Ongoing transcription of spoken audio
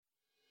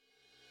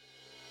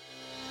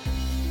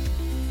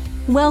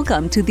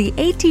Welcome to the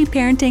AT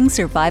Parenting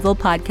Survival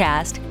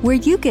Podcast, where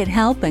you get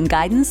help and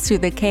guidance through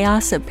the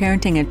chaos of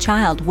parenting a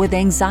child with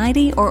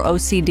anxiety or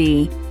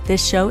OCD.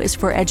 This show is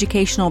for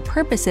educational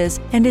purposes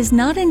and is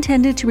not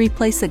intended to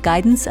replace the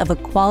guidance of a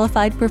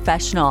qualified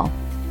professional.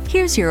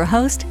 Here's your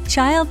host,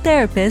 child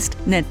therapist,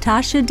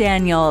 Natasha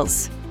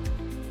Daniels.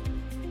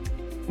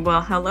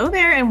 Well, hello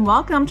there, and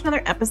welcome to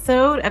another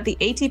episode of the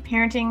AT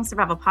Parenting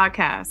Survival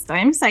Podcast.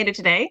 I'm excited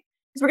today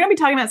because we're going to be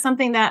talking about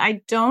something that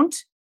I don't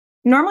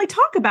normally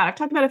talk about. I've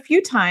talked about a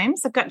few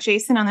times. I've got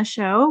Jason on the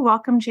show.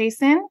 Welcome,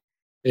 Jason.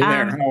 Hey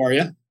there. How are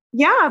you?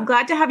 Yeah, I'm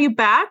glad to have you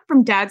back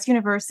from Dad's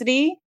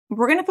University.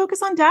 We're going to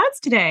focus on dads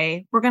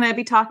today. We're going to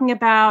be talking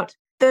about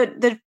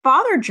the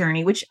father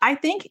journey, which I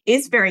think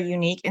is very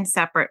unique and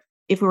separate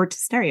if we were to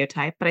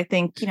stereotype. But I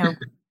think,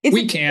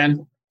 we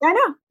can. I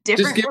know.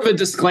 Just give a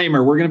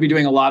disclaimer. We're going to be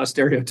doing a lot of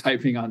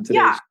stereotyping on today.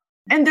 Yeah.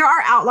 And there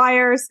are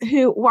outliers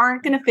who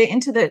aren't going to fit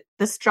into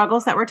the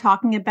struggles that we're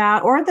talking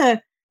about or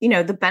the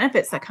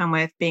benefits that come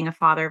with being a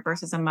father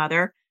versus a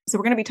mother. So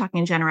we're going to be talking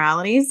in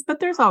generalities,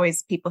 but there's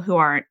always people who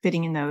aren't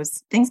fitting in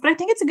those things. But I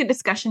think it's a good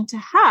discussion to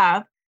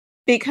have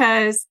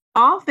because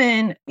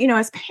often,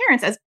 as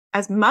parents,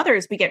 as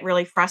mothers, we get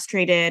really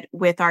frustrated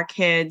with our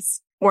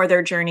kids or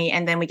their journey.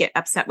 And then we get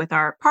upset with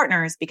our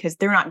partners because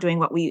they're not doing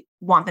what we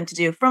want them to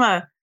do from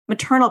a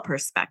maternal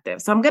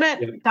perspective. So I'm going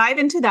to dive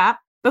into that.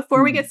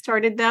 Before we get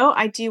started, though,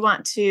 I do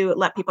want to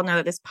let people know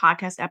that this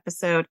podcast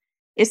episode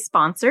is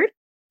sponsored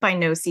by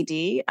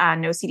NoCD.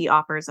 NoCD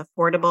offers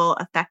affordable,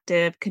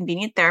 effective,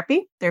 convenient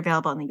therapy. They're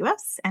available in the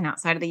U.S. and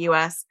outside of the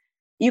U.S.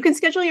 You can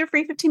schedule your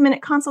free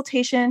 15-minute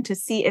consultation to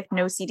see if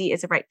NoCD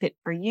is the right fit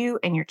for you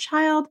and your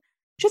child.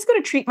 Just go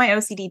to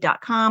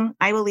treatmyocd.com.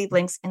 I will leave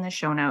links in the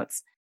show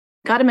notes.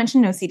 Got to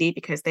mention NoCD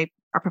because they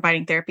are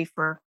providing therapy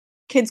for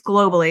kids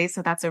globally.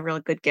 So that's a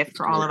really good gift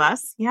for all of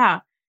us.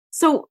 Yeah.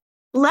 So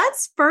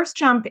let's first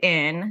jump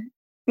in.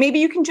 Maybe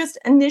you can just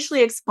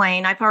initially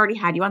explain. I've already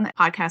had you on the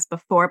podcast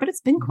before, but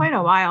it's been quite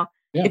a while.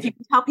 Yeah. If you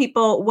can tell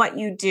people what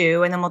you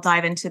do, and then we'll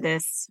dive into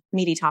this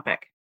meaty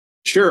topic.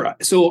 Sure.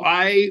 So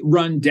I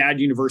run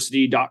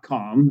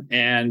daduniversity.com,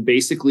 and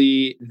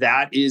basically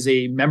that is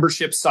a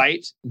membership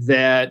site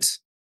that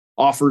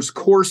offers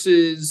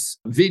courses,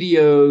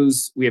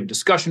 videos. We have a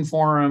discussion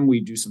forum. We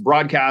do some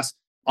broadcasts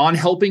on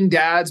helping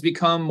dads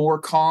become more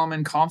calm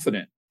and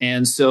confident.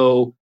 And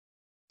so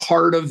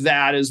part of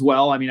that as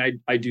well. I mean,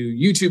 I do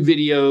YouTube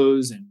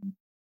videos and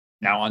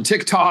now on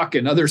TikTok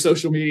and other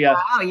social media.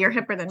 Wow, you're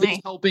hipper than me.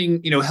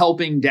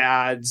 Helping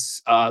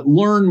dads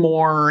learn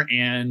more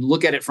and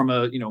look at it from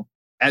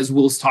as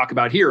we'll talk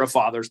about here, a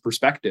father's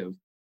perspective.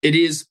 It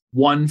is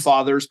one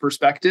father's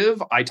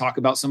perspective. I talk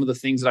about some of the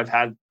things that I've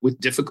had with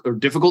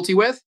difficulty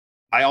with.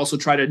 I also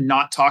try to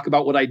not talk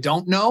about what I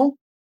don't know,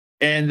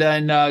 and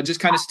then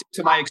just kind of stick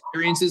to my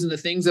experiences and the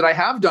things that I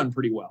have done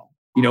pretty well.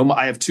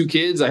 I have two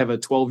kids. I have a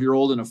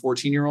 12-year-old and a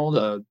 14-year-old,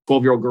 a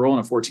 12-year-old girl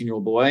and a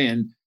 14-year-old boy,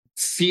 and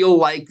feel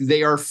like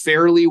they are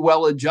fairly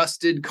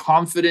well-adjusted,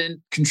 confident,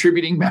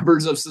 contributing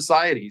members of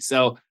society.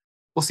 So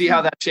we'll see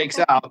how that shakes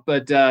out.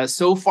 But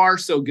so far,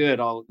 so good.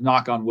 I'll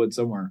knock on wood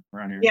somewhere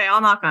around here. Yeah,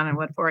 I'll knock on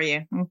wood for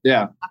you.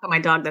 Yeah. Knock on my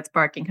dog that's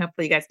barking.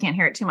 Hopefully you guys can't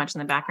hear it too much in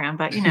the background.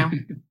 But,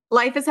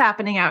 life is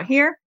happening out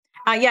here.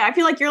 I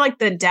feel like you're like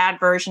the dad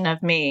version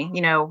of me.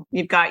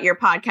 You've got your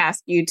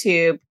podcast,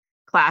 YouTube,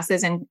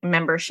 classes and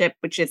membership,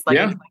 which is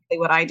exactly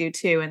what I do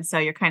too. And so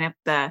you're kind of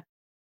the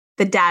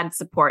dad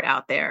support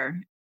out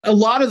there. A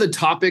lot of the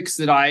topics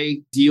that I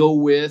deal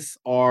with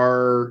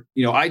are,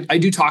 I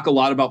do talk a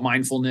lot about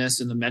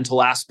mindfulness and the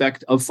mental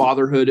aspect of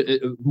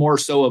fatherhood, more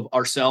so of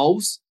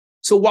ourselves.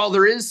 So while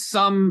there is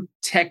some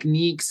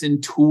techniques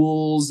and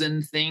tools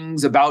and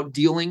things about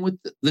dealing with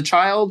the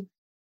child,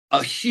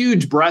 a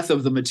huge breadth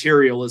of the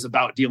material is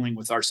about dealing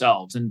with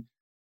ourselves. And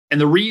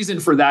the reason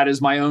for that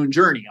is my own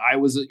journey.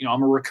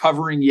 I'm a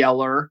recovering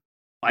yeller.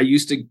 I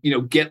used to,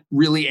 get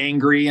really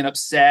angry and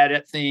upset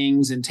at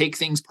things and take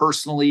things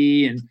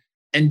personally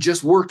and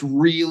just worked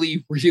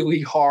really,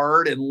 really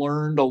hard and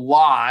learned a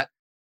lot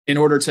in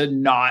order to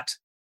not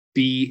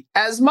be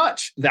as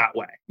much that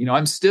way.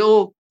 I'm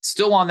still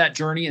on that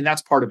journey, and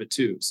that's part of it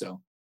too.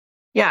 So,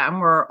 yeah,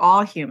 and we're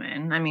all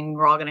human. I mean,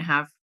 we're all going to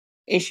have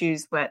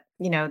issues, but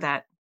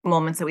that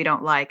moments that we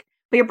don't like.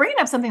 But you're bringing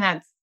up something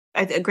that's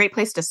a great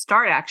place to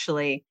start,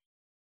 actually,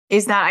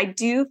 is that I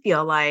do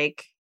feel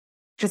like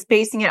just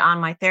basing it on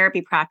my therapy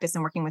practice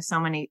and working with so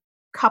many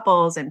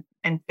couples and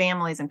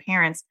families and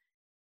parents,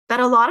 that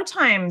a lot of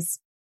times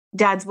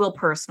dads will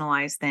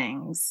personalize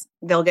things.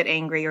 They'll get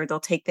angry or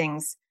they'll take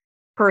things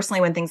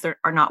personally when things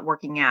are not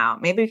working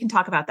out. Maybe we can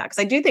talk about that, because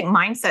I do think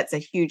mindset's a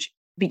huge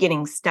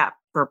beginning step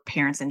for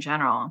parents in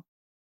general.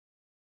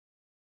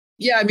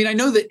 Yeah, I mean, I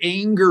know the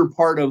anger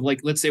part of, like,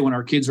 let's say when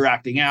our kids are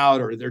acting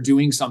out or they're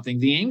doing something,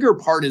 the anger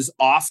part is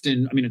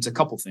often, it's a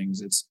couple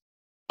things. It's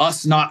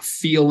us not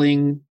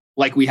feeling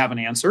like we have an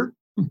answer,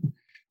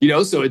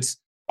 so it's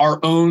our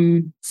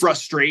own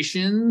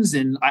frustrations.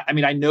 And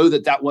I know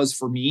that was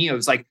for me. I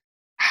was like,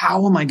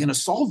 how am I going to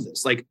solve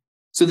this?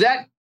 So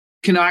that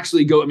can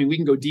actually go, I mean, we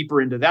can go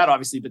deeper into that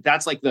obviously, but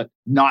that's like the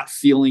not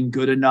feeling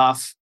good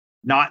enough,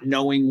 not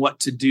knowing what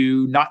to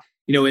do, not,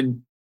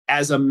 and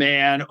as a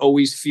man,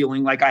 always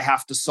feeling like I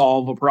have to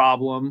solve a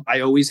problem. I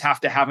always have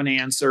to have an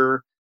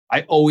answer.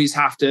 I always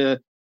have to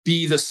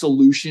be the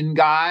solution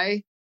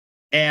guy.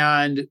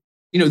 And,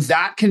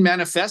 that can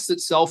manifest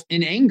itself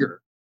in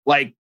anger.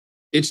 Like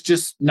it's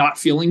just not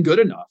feeling good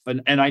enough.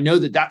 And I know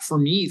that for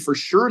me, for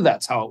sure,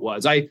 that's how it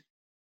was.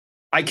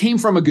 I came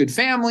from a good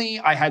family.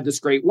 I had this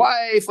great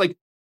wife. Like,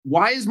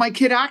 why is my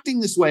kid acting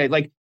this way?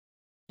 Like,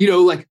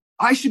 like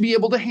I should be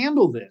able to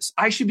handle this.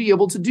 I should be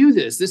able to do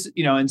this.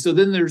 And so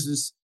then there's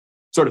this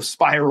sort of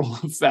spiral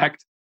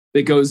effect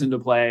that goes into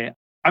play.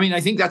 I mean,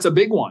 I think that's a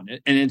big one.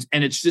 And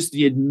it's just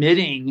the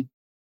admitting,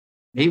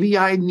 maybe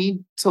I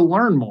need to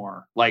learn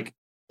more. Like,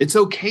 it's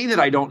okay that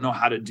I don't know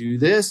how to do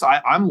this.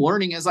 I'm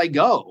learning as I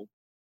go,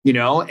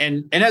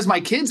 and as my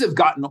kids have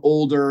gotten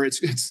older,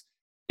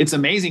 it's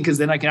amazing because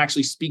then I can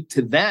actually speak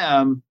to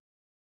them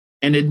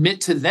and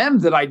admit to them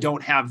that I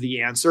don't have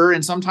the answer.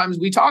 And sometimes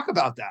we talk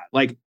about that.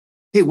 Like,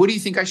 hey, what do you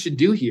think I should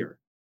do here?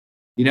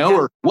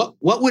 Or what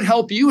would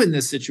help you in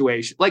this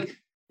situation? Like,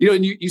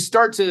 and you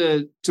start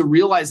to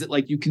realize that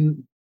like you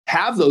can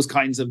have those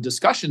kinds of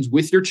discussions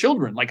with your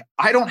children. Like,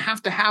 I don't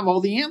have to have all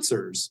the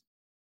answers.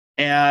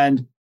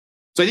 And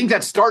so I think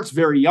that starts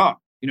very young.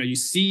 You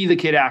see the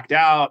kid act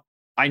out.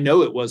 I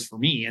know it was for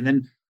me. And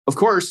then, of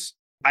course,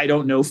 I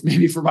don't know if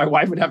maybe for my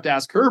wife would have to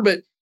ask her, but,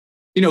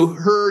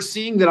 her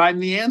seeing that I'm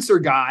the answer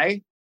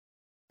guy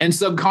and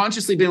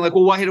subconsciously being like,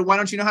 well, why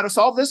don't you know how to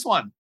solve this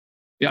one?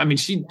 I mean,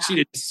 she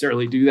didn't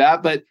necessarily do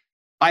that, but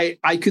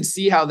I could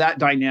see how that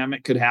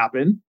dynamic could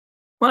happen.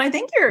 Well, I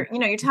think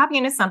you're tapping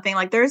into something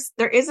like there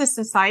is a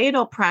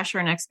societal pressure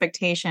and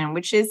expectation,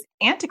 which is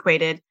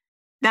antiquated,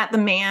 that the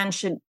man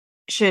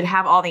should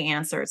have all the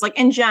answers, like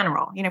in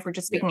general, if we're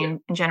just speaking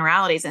in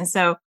generalities. And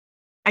so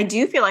I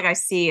do feel like I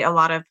see a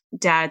lot of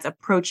dads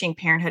approaching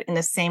parenthood in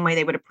the same way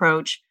they would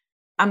approach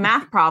a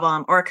math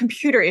problem or a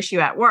computer issue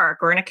at work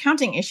or an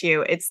accounting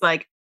issue. It's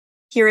like,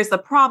 here is the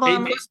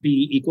problem. A plus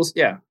B equals,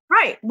 yeah.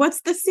 Right.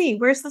 What's the C?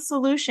 Where's the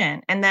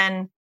solution? And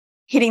then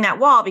hitting that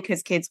wall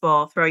because kids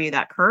will throw you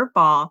that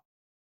curveball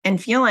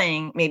and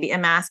feeling maybe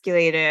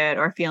emasculated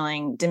or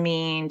feeling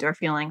demeaned or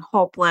feeling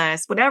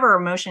hopeless, whatever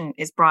emotion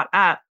is brought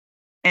up.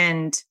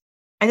 And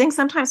I think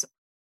sometimes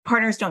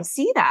partners don't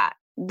see that,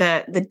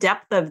 the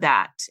depth of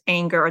that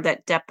anger or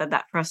that depth of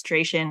that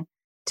frustration.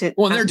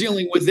 They're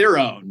dealing with their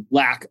own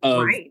lack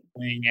of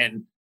feeling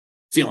and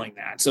feeling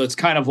that. So it's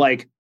kind of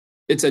like,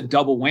 it's a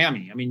double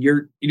whammy. I mean,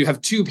 you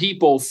have two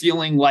people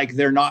feeling like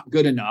they're not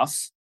good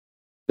enough,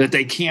 that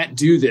they can't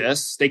do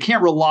this. They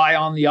can't rely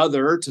on the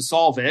other to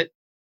solve it.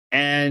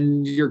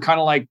 And you're kind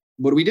of like,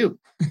 what do we do?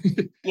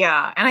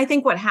 Yeah. And I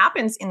think what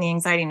happens in the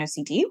anxiety and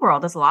OCD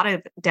world is a lot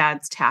of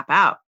dads tap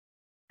out.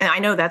 And I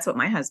know that's what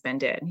my husband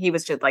did. He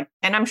was just like,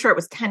 and I'm sure it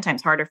was 10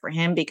 times harder for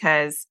him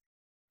because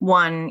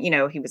one,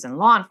 he was in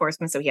law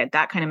enforcement. So he had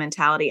that kind of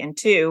mentality. And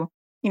two,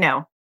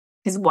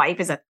 his wife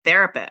is a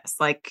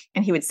therapist,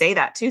 and he would say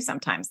that too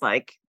sometimes,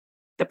 like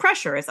the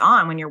pressure is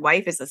on when your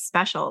wife is a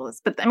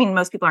specialist. But I mean,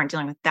 most people aren't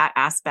dealing with that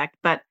aspect.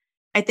 But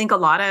I think a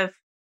lot of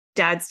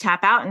dads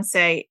tap out and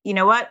say, you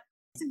know what,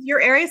 this is your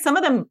area. Some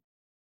of them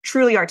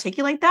truly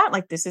articulate that,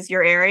 like, this is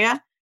your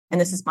area and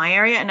this is my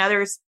area. And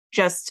others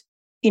just,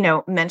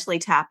 mentally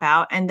tap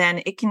out. And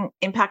then it can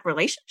impact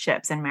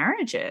relationships and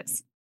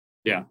marriages.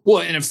 Yeah.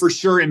 Well, and it for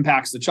sure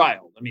impacts the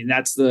child. I mean,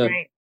 that's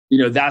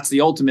that's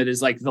the ultimate,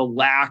 is like the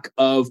lack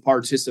of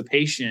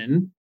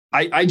participation.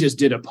 I just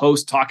did a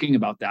post talking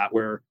about that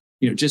where,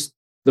 just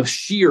the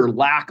sheer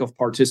lack of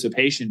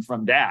participation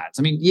from dads.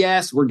 I mean,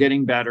 yes, we're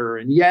getting better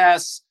and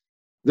yes,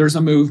 there's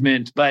a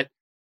movement, but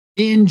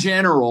in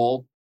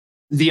general,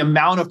 the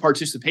amount of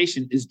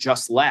participation is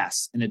just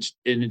less. And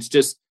it's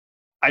just,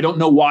 I don't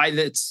know why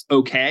that's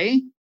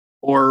okay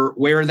or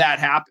where that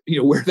happened,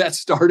 where that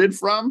started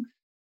from,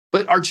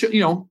 but our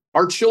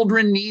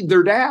children need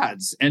their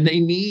dads, and they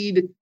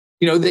need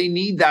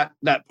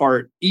that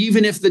part,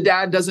 even if the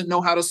dad doesn't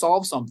know how to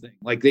solve something.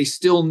 Like, they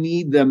still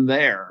need them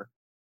there,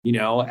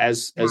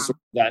 as sort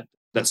of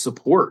that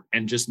support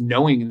and just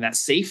knowing that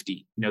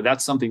safety.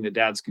 That's something that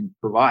dads can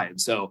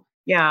provide. So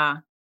yeah,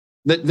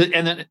 and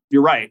then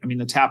you're right. I mean,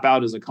 the tap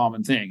out is a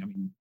common thing. I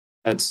mean,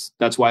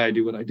 that's why I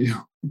do what I do.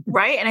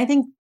 Right, and I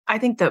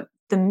think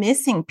the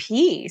missing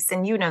piece,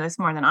 and this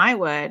more than I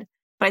would,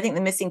 but I think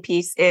the missing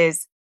piece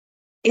is,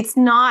 it's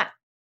not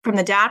from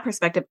the dad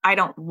perspective, I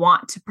don't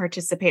want to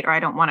participate or I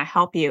don't want to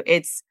help you.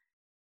 It's,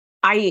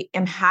 I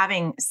am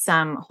having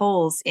some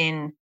holes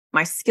in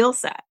my skill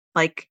set,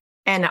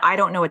 and I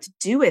don't know what to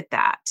do with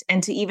that.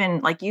 And to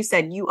even, like you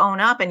said, you own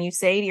up and you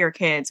say to your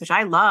kids, which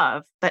I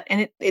love,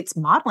 and it's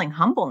modeling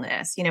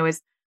humbleness,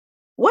 is,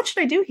 what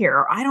should I do here?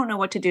 Or I don't know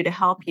what to do to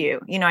help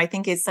you. I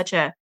think is such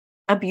a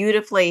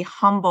beautifully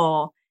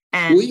humble.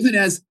 And well, even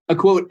as a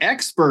quote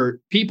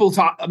expert, people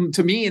talk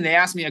to me and they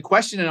ask me a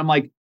question and I'm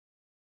like,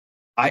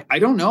 I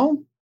don't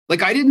know.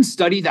 Like, I didn't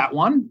study that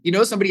one.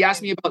 Somebody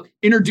asked me about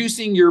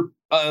introducing your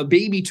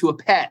baby to a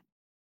pet.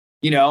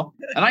 and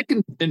I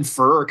can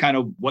infer kind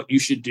of what you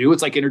should do.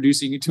 It's like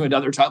introducing you to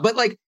another child, but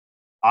like,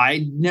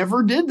 I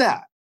never did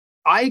that.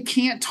 I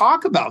can't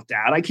talk about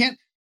that. I can't,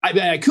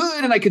 I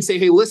could, and I could say,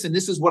 hey, listen,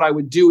 this is what I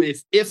would do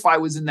if I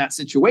was in that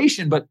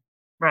situation, but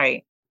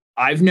right.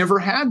 I've never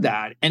had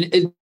that.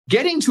 And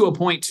getting to a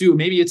point too,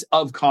 maybe it's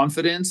of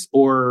confidence,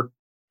 or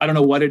I don't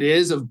know what it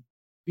is, of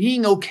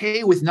being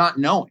okay with not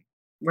knowing.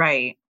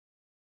 Right.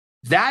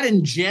 That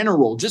in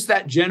general, just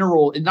that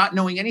general, and not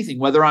knowing anything,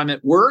 whether I'm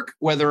at work,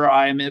 whether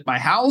I'm at my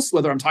house,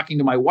 whether I'm talking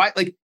to my wife,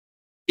 like,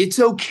 it's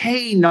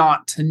okay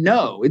not to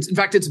know. In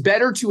fact, it's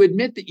better to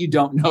admit that you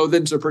don't know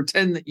than to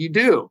pretend that you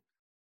do.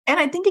 And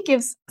I think it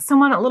gives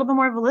someone a little bit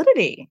more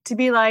validity to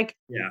be like,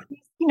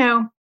 he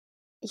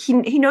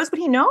knows what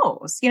he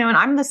knows, and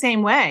I'm the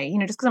same way,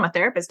 just because I'm a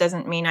therapist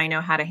doesn't mean I know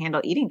how to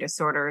handle eating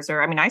disorders,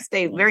 or, I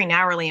stay very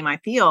narrowly in my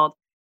field.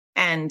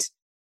 And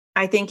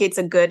I think it's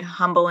a good,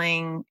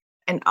 humbling,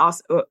 and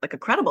also like a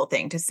credible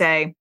thing to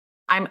say,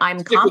 I'm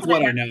Stick confident with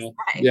what I know.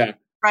 Yeah.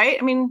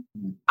 Right.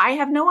 I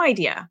have no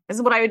idea. This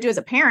is what I would do as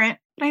a parent,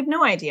 but I have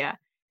no idea.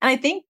 And I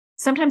think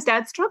sometimes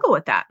dads struggle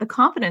with that, the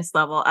confidence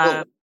level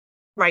of,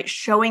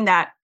 showing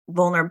that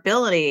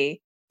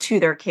vulnerability to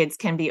their kids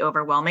can be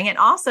overwhelming. And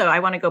also, I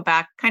want to go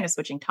back, kind of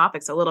switching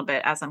topics a little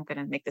bit as I'm going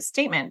to make this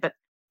statement, but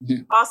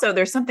also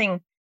there's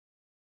something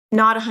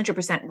not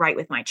 100% right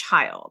with my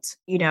child.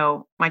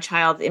 My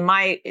child in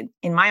my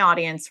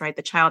audience, right?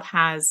 The child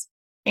has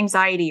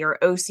anxiety or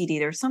OCD.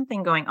 There's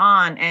something going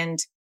on, and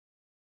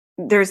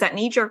there's that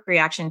knee-jerk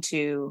reaction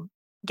to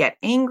get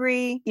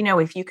angry.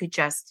 If you could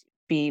just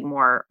be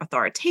more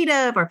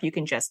authoritative, or if you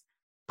can just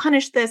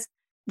punish this.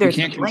 There's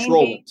you can't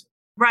control it.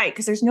 Right,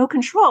 because there's no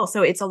control.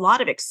 So it's a lot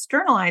of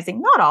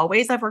externalizing. Not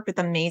always. I've worked with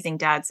amazing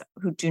dads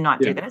who do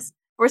not do this.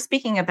 We're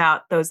speaking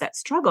about those that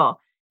struggle.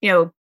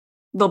 There'll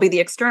be the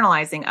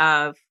externalizing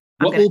of,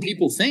 what will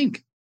people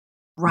think?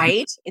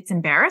 Right. It's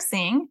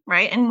embarrassing,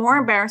 right? And more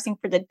embarrassing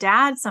for the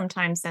dad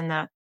sometimes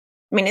than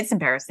it's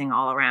embarrassing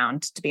all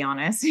around, to be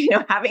honest,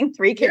 having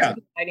 3 kids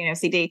with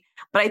OCD.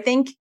 But I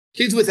think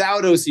kids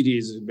without OCD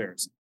is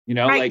embarrassing,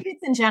 right, like kids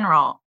in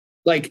general.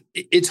 Like,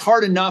 it's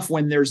hard enough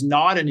when there's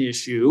not an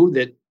issue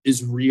that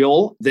is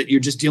real, that you're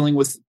just dealing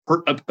with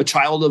a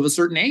child of a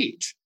certain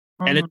age.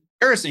 Mm-hmm. And it's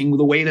embarrassing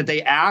the way that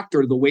they act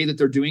or the way that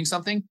they're doing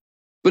something.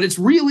 But it's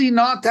really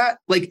not that,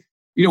 like,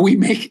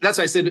 that's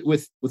why I said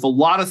with a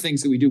lot of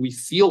things that we do, we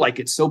feel like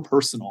it's so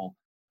personal,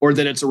 or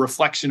that it's a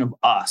reflection of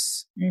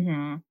us.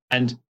 Mm-hmm.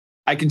 And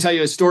I can tell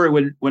you a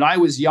story. When I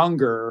was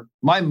younger,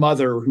 my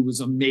mother, who was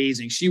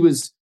amazing, she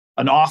was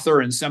an author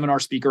and seminar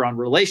speaker on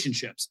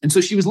relationships. And so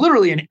she was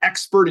literally an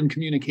expert in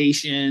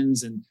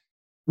communications and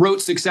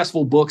wrote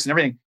successful books and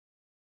everything.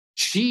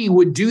 She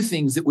would do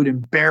things that would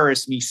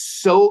embarrass me,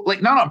 so,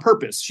 like, not on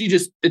purpose.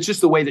 It's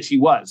just the way that she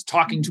was,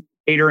 talking to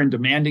a waiter and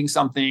demanding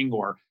something,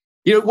 or,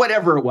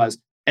 whatever it was.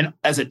 And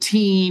as a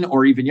teen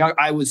or even young,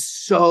 I was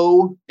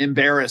so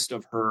embarrassed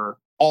of her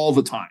all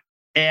the time.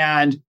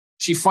 And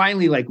she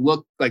finally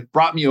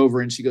brought me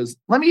over, and she goes,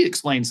 let me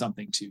explain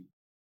something to you.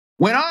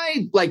 When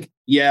I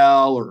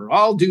yell or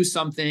I'll do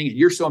something and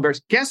you're so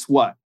embarrassed, guess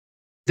what?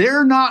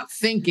 They're not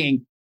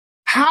thinking,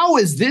 how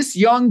is this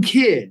young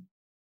kid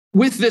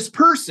with this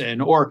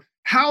person? Or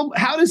how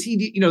does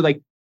he do,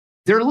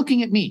 they're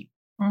looking at me.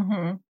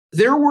 Mm-hmm.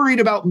 They're worried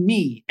about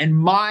me and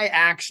my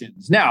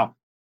actions. Now,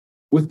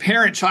 with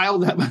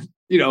parent-child,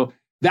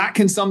 that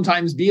can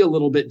sometimes be a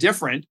little bit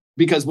different,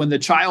 because when the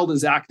child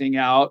is acting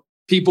out,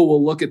 people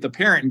will look at the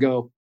parent and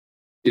go,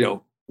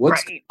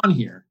 what's going on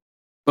here?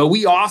 But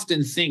we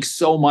often think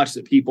so much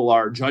that people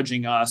are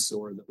judging us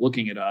or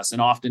looking at us,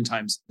 and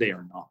oftentimes they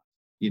are not,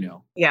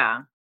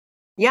 Yeah.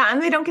 Yeah.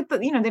 And they don't get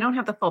they don't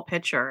have the full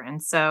picture.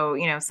 And so,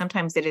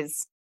 sometimes it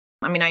is,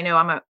 I know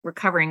I'm a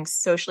recovering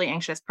socially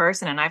anxious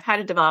person, and I've had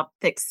to develop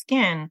thick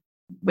skin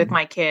with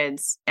my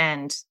kids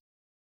and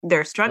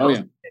their struggles.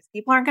 Because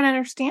people aren't going to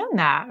understand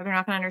that. They're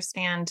not going to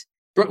understand.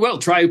 Well,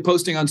 try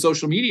posting on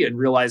social media and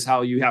realize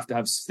how you have to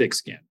have thick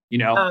skin,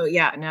 Oh,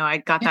 yeah. No, I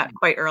got that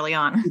quite early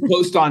on.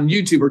 Post on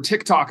YouTube or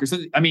TikTok or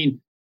something.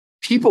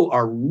 People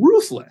are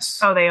ruthless.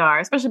 Oh, they are,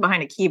 especially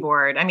behind a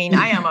keyboard.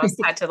 I almost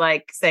had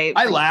to say.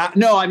 I laugh.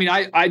 No,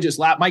 I just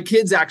laugh. My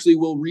kids actually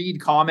will read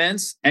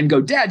comments and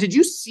go, Dad, did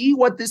you see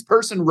what this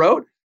person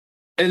wrote?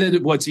 And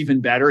then what's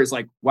even better is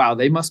wow,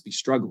 they must be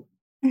struggling.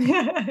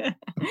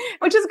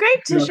 Which is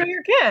great to show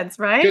your kids,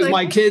 right? Because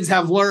my kids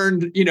have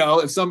learned,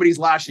 if somebody's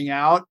lashing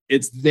out,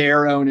 it's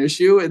their own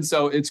issue. And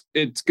so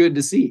it's good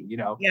to see,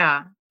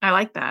 Yeah, I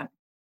like that.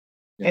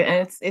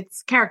 Yeah.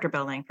 It's character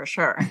building for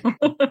sure.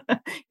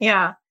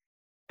 Yeah.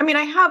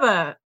 I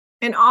have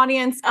an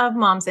audience of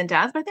moms and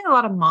dads, but I think a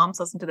lot of moms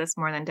listen to this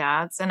more than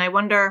dads. And I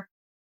wonder,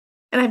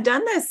 and I've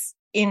done this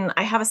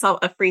I have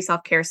a free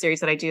self-care series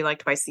that I do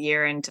twice a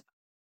year. And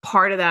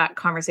part of that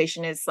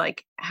conversation is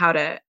how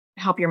to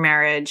help your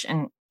marriage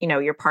and,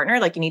 your partner.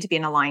 You need to be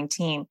an aligned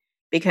team,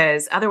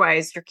 because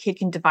otherwise your kid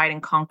can divide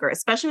and conquer,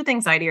 especially with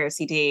anxiety or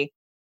OCD.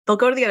 They'll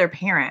go to the other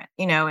parent,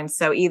 and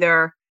so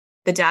either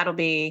the dad will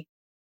be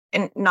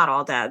and not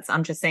all dads,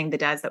 I'm just saying the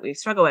dads that we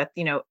struggle with,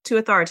 too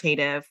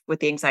authoritative with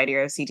the anxiety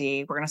or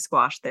OCD, we're going to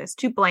squash this,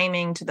 too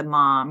blaming to the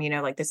mom,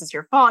 like this is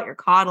your fault, you're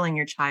coddling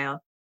your child,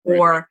 Right.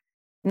 or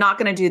not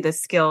going to do the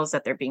skills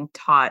that they're being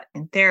taught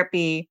in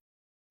therapy,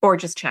 or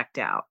just checked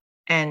out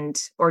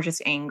or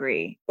just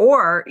angry,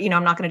 or,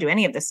 I'm not going to do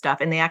any of this stuff.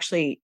 And they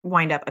actually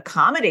wind up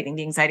accommodating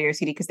the anxiety or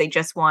OCD because they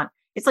just want,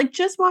 it's like,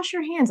 just wash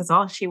your hands. That's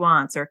all she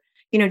wants. Or,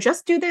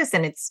 just do this.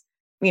 And it's,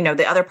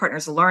 the other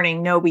partner's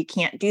learning, no, we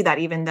can't do that.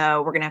 Even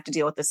though we're going to have to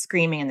deal with the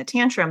screaming and the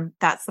tantrum,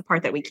 that's the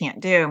part that we can't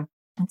do.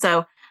 And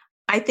so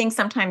I think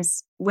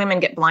sometimes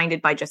women get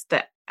blinded by just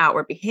the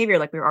outward behavior,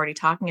 like we were already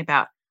talking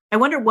about. I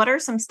wonder what are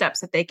some steps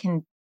that they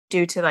can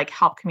do to like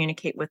help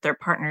communicate with their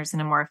partners in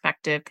a more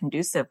effective,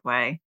 conducive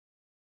way?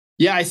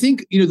 Yeah, I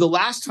think, the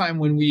last time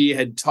when we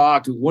had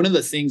talked, one of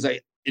the things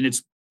and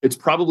it's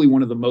probably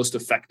one of the most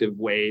effective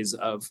ways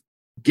of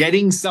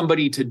getting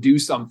somebody to do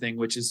something,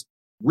 which is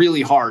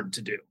really hard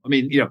to do. I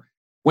mean,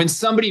 when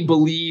somebody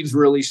believes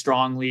really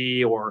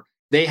strongly or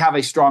they have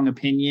a strong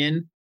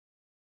opinion,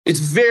 it's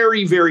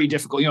very, very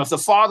difficult. If the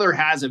father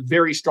has a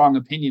very strong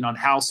opinion on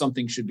how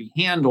something should be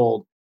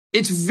handled,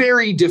 it's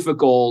very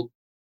difficult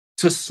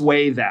to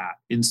sway that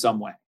in some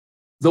way.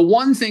 The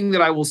one thing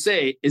that I will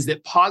say is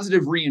that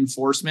positive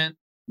reinforcement,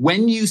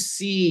 when you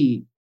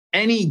see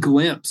any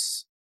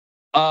glimpse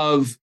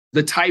of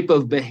the type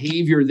of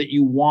behavior that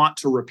you want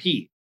to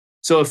repeat.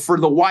 So if for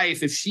the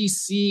wife, if she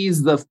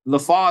sees the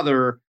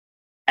father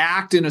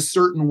act in a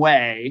certain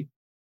way,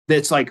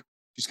 that's like,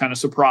 she's kind of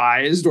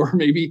surprised, or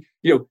maybe,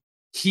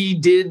 he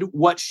did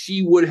what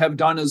she would have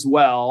done as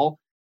well,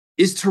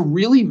 is to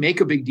really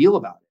make a big deal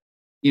about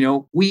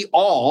it. We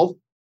all,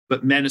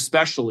 but men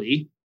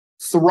especially,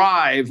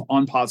 thrive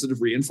on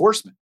positive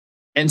reinforcement.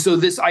 And so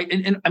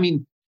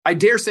I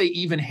dare say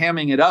even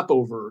hamming it up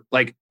over,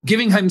 like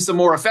giving him some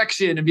more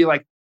affection and be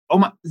like, oh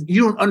my,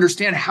 you don't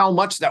understand how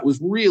much that was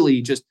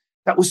really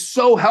that was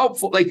so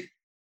helpful. Like,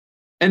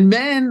 and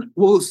men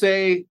will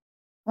say,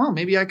 well,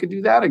 maybe I could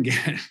do that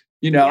again.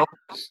 Yeah.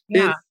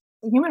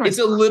 It's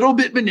a little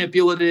bit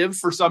manipulative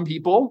for some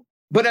people,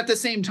 but at the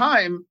same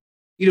time,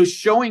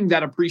 showing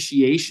that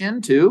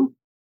appreciation too,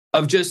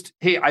 of just,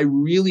 hey, I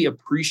really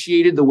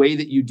appreciated the way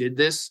that you did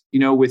this,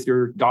 with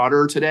your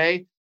daughter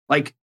today.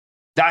 Like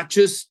that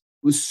just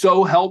was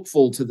so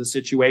helpful to the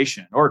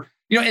situation. Or,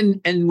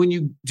 and when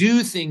you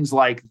do things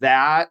like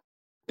that,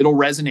 it'll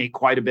resonate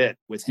quite a bit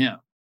with him.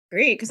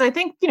 Great. Because I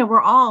think,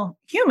 we're all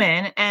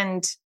human,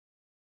 and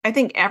I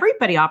think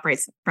everybody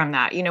operates from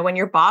that. When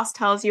your boss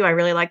tells you, I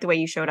really like the way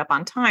you showed up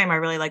on time. I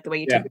really like the way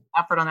you took the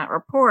effort on that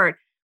report.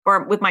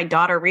 Or with my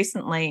daughter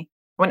recently,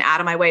 went out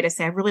of my way to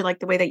say, I really like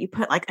the way that you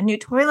put like a new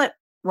toilet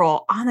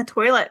roll on the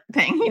toilet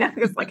thing.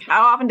 It's like,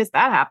 how often does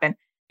that happen?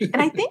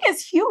 And I think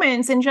as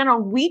humans in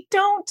general,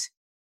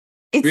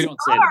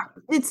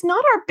 it's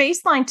not our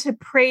baseline to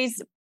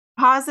praise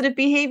positive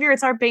behavior.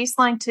 It's our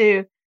baseline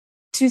to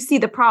see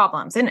the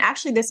problems. And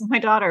actually my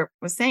daughter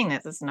was saying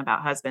this isn't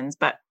about husbands,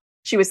 but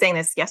she was saying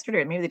this yesterday,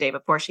 or maybe the day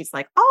before. She's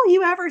like, all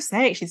you ever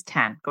say, she's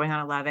 10, going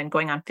on 11,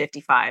 going on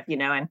 55,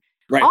 and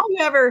right. All you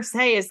ever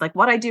say is like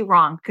what I do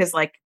wrong. Cause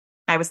like,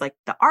 I was like,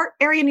 the art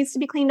area needs to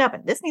be cleaned up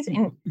and this needs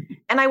to,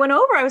 and I went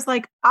over, I was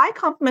like, I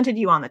complimented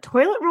you on the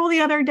toilet roll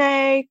the other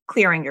day,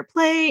 clearing your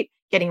plate,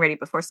 getting ready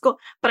before school.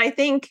 But I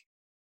think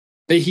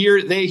they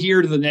hear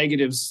the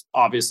negatives,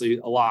 obviously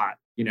a lot,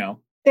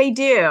 They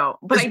do,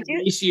 but I do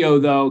ratio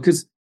though,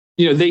 because,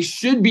 they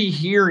should be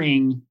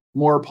hearing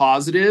more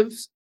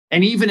positives.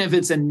 And even if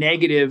it's a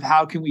negative,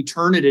 how can we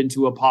turn it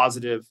into a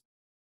positive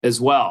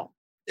as well?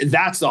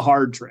 That's the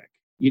hard trick,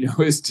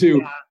 is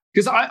to,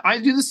 because I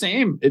do the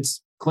same.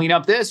 It's clean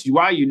up this.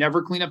 You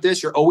never clean up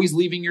this. You're always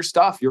leaving your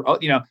stuff. You're,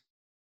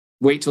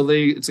 wait till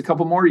it's a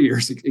couple more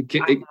years. It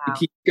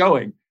keeps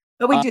going.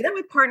 But we do that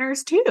with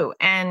partners too.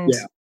 And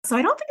so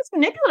I don't think it's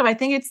manipulative. I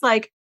think it's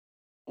like,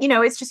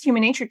 it's just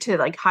human nature to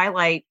like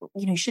highlight,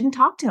 you shouldn't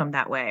talk to him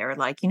that way, or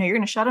like, you're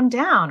going to shut him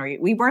down, or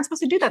we weren't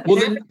supposed to do that. Well,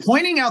 then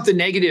pointing out the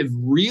negative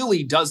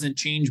really doesn't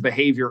change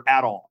behavior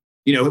at all.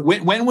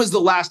 When was the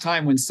last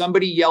time when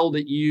somebody yelled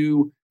at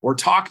you or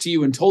talked to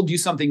you and told you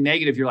something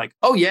negative? You're like,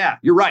 oh yeah,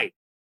 you're right.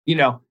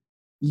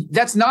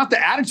 That's not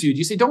the attitude.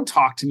 You say, don't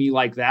talk to me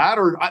like that.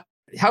 Or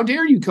how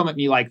dare you come at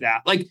me like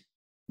that? Like,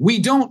 we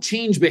don't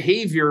change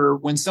behavior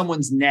when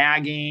someone's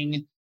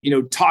nagging,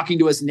 talking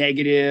to us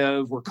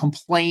negative or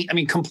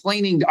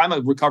complaining. I'm a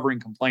recovering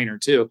complainer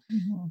too.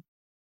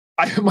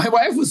 Mm-hmm. My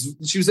wife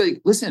she was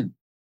like, listen,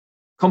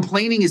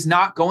 complaining is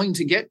not going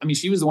to get,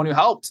 she was the one who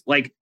helped.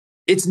 Like,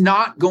 it's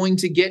not going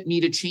to get me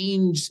to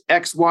change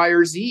X, Y,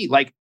 or Z.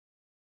 Like,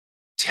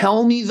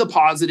 tell me the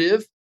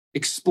positive,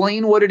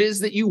 explain what it is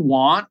that you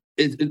want,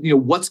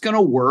 what's going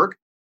to work,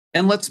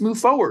 and let's move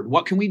forward.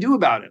 What can we do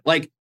about it?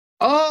 Like,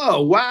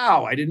 oh,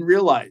 wow, I didn't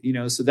realize,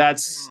 so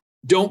that's,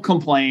 don't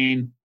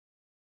complain.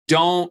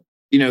 Don't,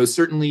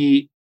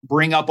 certainly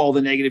bring up all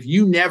the negative.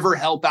 You never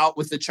help out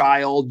with the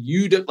child.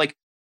 You don't, like,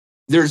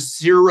 there's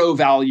zero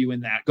value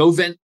in that. Go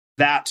vent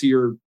that to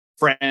your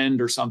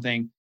friend or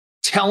something.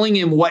 Telling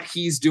him what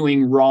he's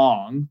doing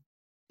wrong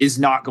is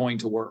not going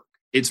to work.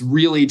 it's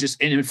really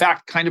just, and in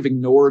fact, kind of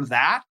ignore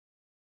that,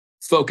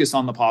 focus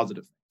on the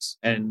positive things.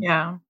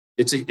 And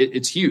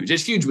it's huge.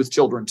 It's huge with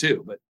children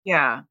too, but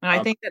and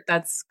I think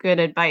that's good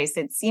advice.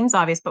 It seems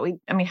obvious, but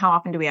how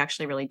often do we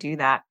actually really do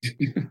that?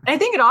 I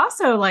think it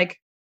also like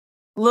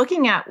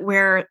looking at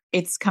where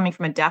it's coming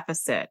from a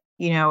deficit,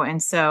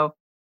 and so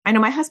I know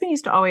my husband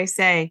used to always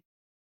say,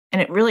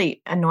 and it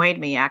really annoyed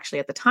me actually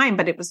at the time,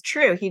 but it was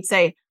true. He'd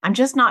say, I'm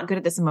just not good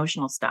at this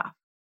emotional stuff.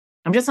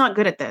 I'm just not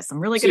good at this. I'm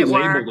really good at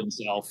work. Labeled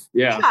himself.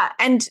 Yeah.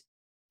 And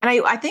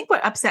I think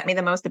what upset me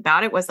the most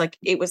about it was like,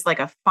 it was like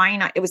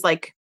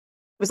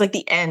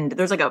the end.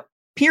 There's like a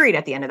period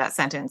at the end of that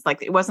sentence.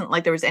 Like, it wasn't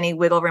like there was any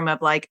wiggle room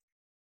of like,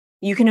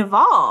 you can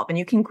evolve and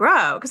you can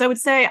grow. Cause I would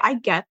say, I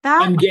get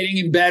that. I'm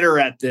getting better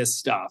at this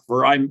stuff,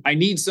 or I'm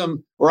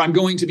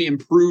going to be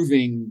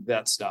improving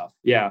that stuff.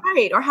 Yeah.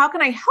 Right. Or how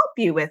can I help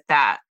you with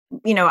that?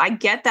 I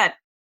get that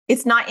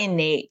it's not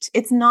innate.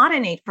 It's not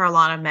innate for a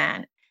lot of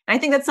men. And I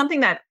think that's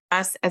something that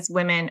us as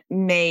women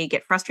may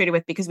get frustrated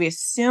with because we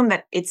assume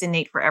that it's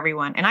innate for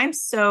everyone. And I'm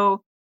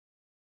so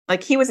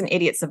like, he was an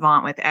idiot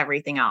savant with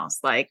everything else.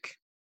 Like,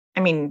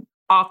 I mean,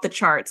 off the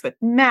charts with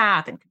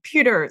math and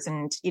computers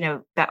and,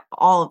 that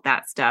all of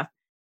that stuff.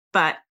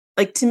 But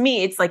like, to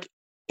me, it's like,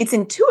 it's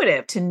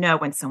intuitive to know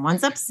when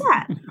someone's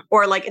upset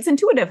or like, it's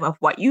intuitive of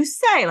what you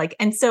say. Like,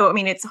 and so, I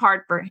mean, it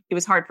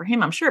was hard for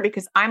him, I'm sure,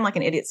 because I'm like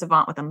an idiot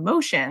savant with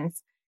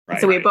emotions. Right,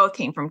 and so we both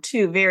came from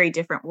two very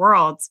different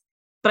worlds.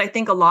 But I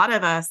think a lot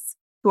of us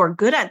who are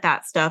good at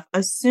that stuff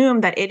assume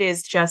that it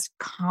is just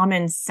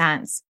common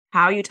sense,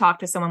 how you talk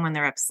to someone when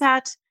they're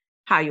upset,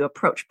 how you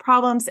approach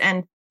problems.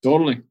 And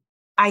totally,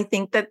 I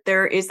think that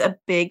there is a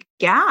big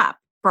gap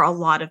for a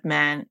lot of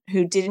men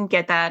who didn't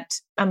get that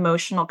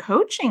emotional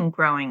coaching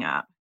growing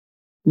up.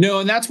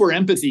 No, and that's where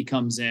empathy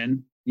comes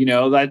in.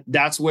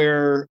 That's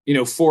where,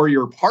 for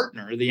your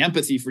partner, the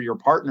empathy for your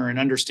partner and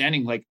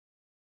understanding, like,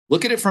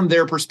 look at it from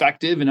their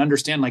perspective and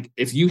understand, like,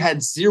 if you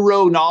had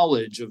zero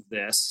knowledge of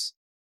this,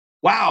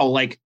 wow,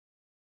 like,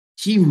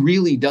 he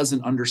really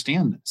doesn't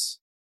understand this.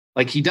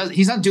 Like,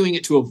 he's not doing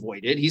it to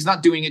avoid it. He's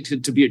not doing it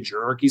to be a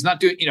jerk. He's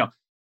not doing,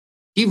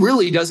 he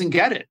really doesn't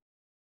get it.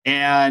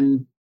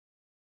 And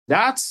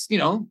that's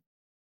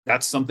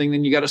something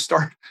then you got to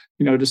start,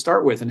 to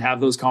start with and have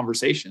those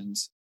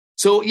conversations.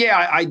 So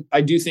yeah,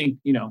 I do think,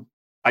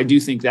 I do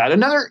think that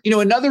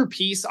another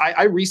piece,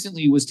 I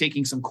recently was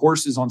taking some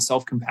courses on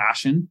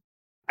self-compassion.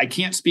 I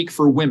can't speak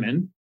for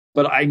women,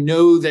 but I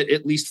know that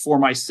at least for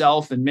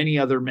myself and many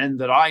other men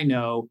that I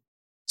know,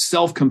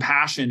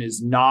 self-compassion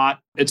it's not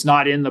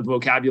in the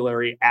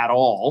vocabulary at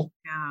all.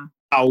 Yeah.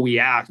 How we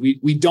act.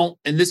 We don't,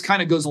 and this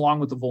kind of goes along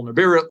with the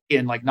vulnerability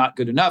and like not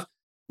good enough.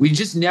 We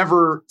just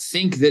never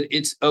think that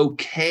it's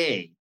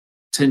okay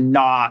to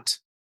not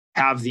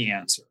have the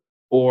answer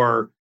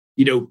or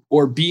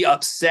be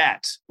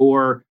upset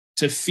or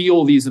to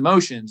feel these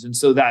emotions. And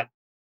so that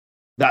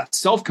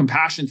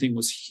self-compassion thing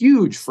was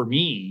huge for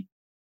me,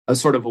 a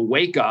sort of a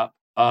wake up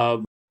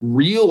of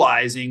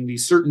realizing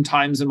these certain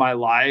times in my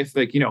life,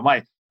 like,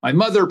 my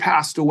mother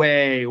passed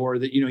away, or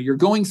that, you're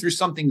going through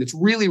something that's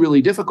really,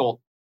 really difficult,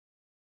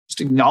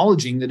 just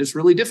acknowledging that it's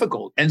really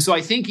difficult. And so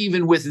I think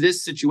even with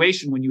this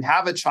situation, when you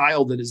have a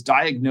child that is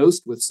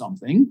diagnosed with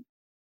something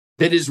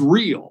that is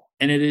real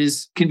and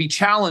can be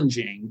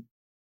challenging,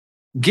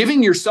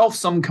 giving yourself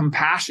some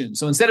compassion.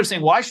 So instead of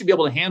saying, well, I should be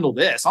able to handle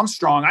this, I'm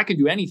strong, I can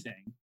do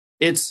anything.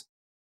 It's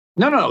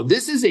no,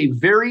 this is a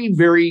very,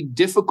 very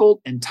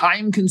difficult and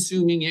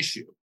time-consuming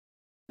issue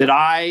that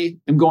I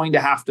am going to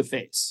have to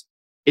face.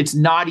 It's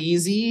not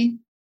easy.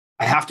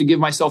 I have to give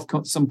myself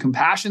some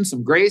compassion,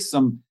 some grace,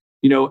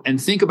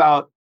 and think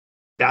about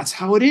that's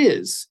how it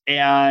is.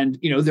 And,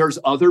 there's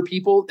other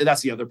people.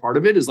 That's the other part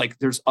of it is like,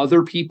 there's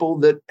other people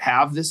that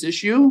have this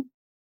issue.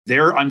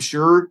 I'm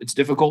sure it's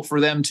difficult for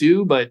them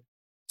too. But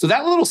so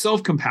that little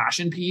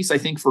self-compassion piece, I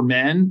think for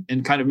men,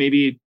 and kind of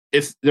maybe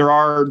if there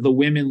are the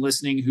women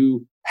listening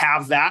who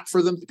have that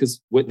for them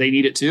because they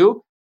need it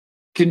too,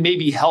 can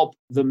maybe help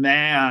the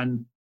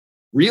man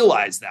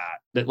realize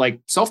that like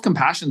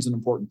self-compassion is an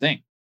important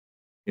thing.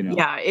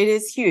 Yeah, it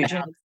is huge.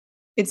 Yeah.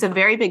 It's a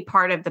very big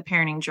part of the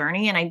parenting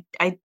journey. And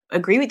I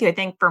agree with you. I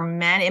think for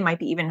men, it might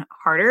be even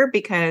harder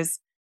because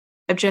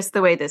of just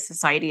the way the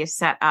society is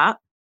set up.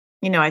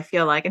 I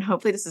feel like, and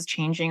hopefully this is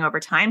changing over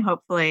time.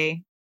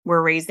 Hopefully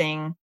we're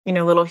raising,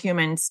 little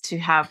humans to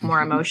have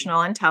more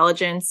emotional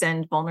intelligence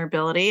and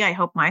vulnerability. I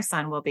hope my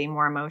son will be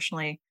more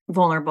emotionally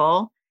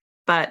vulnerable,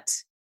 but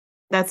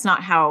that's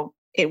not how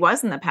it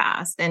was in the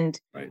past. And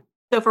right.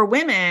 So for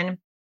women,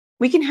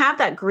 we can have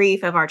that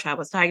grief of our child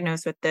was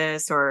diagnosed with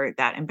this, or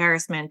that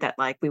embarrassment that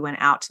like we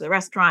went out to the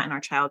restaurant and our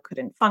child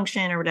couldn't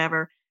function or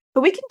whatever,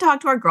 but we can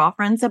talk to our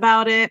girlfriends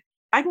about it.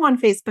 I can go on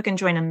Facebook and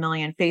join 1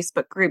 million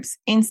Facebook groups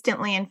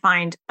instantly and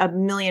find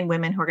 1 million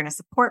women who are going to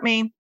support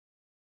me.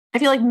 I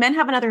feel like men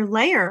have another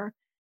layer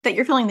that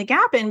you're filling the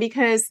gap in,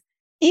 because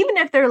even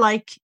if they're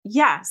like,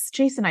 yes,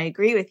 Jason, I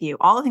agree with you.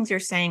 All the things you're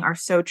saying are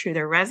so true.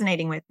 They're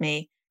resonating with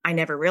me. I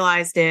never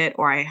realized it,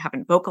 or I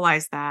haven't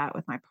vocalized that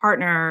with my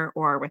partner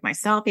or with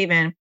myself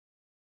even.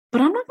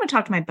 but I'm not going to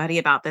talk to my buddy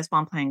about this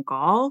while I'm playing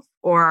golf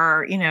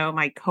or,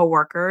 my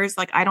coworkers.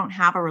 Like, I don't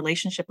have a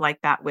relationship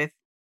like that with,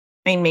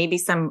 maybe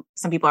some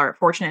people are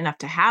fortunate enough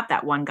to have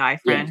that one guy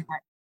friend.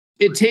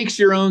 Yeah. It takes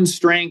your own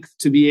strength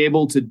to be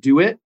able to do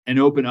it and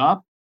open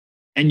up.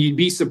 And you'd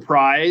be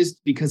surprised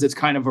because it's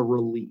kind of a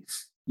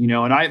relief,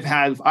 and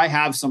I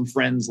have some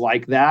friends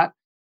like that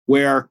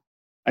where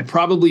I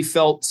probably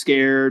felt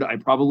scared. I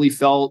probably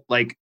felt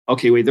like,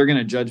 okay, wait, they're going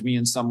to judge me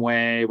in some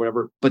way,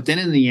 whatever. But then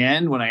in the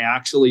end, when I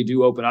actually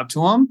do open up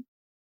to them,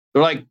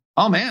 they're like,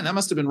 oh man, that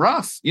must've been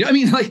rough. Yeah.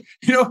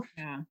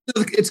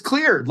 It's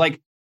cleared.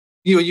 Like,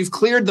 you've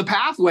cleared the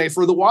pathway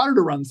for the water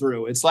to run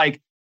through. It's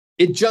like,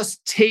 it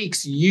just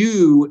takes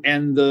you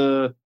and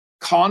the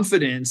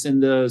confidence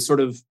and the sort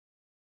of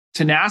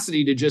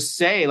tenacity to just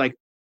say, like,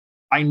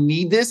 I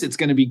need this. It's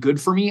going to be good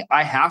for me.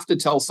 I have to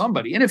tell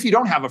somebody. And if you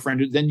don't have a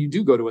friend, then you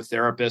do go to a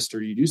therapist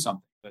or you do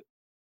something. But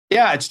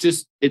yeah,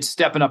 it's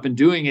stepping up and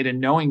doing it and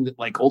knowing that,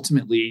 like,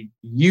 ultimately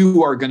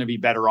you are going to be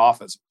better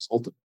off as a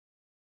result of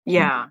it.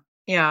 Yeah.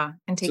 Yeah.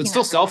 And taking it's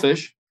still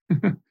selfish.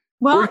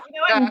 Well,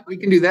 we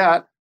can do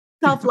that.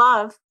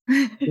 Self-love.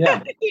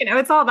 Yeah.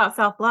 It's all about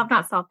self-love,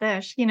 not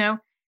selfish, and then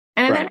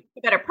I'm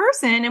a better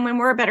person. And when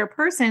we're a better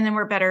person, then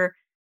we're better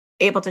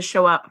able to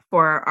show up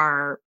for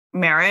our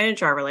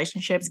marriage, our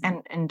relationships,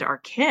 and our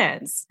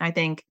kids. I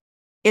think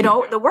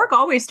the work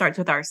always starts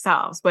with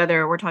ourselves,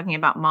 whether we're talking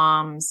about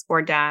moms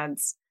or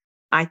dads.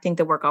 I think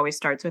the work always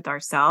starts with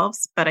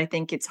ourselves, but I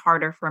think it's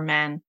harder for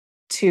men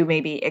to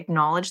maybe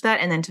acknowledge that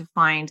and then to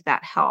find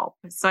that help.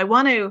 So I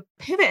want to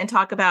pivot and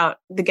talk about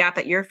the gap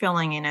that you're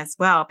filling in as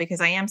well,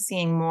 because I am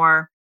seeing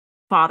more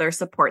father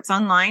supports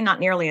online, not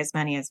nearly as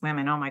many as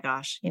women. Oh my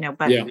gosh,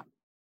 but yeah.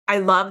 I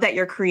love that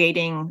you're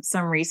creating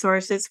some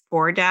resources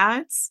for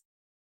dads.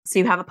 So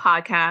you have a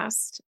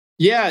podcast.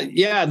 Yeah.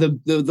 The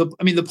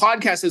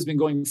podcast has been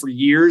going for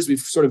years. We've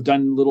sort of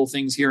done little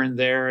things here and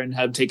there and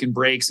have taken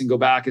breaks and go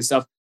back and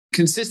stuff.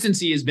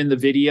 Consistency has been the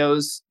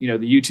videos, the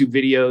YouTube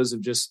videos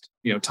of just,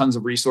 tons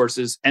of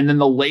resources. And then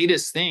the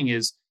latest thing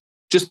is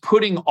just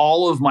putting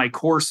all of my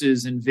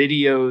courses and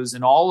videos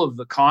and all of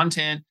the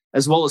content,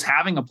 as well as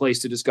having a place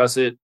to discuss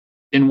it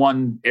in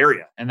one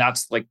area. And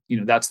that's like,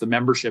 that's the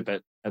membership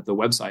at the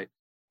website.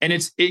 And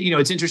it's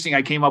interesting.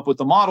 I came up with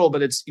the model,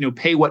 but it's,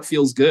 pay what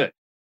feels good.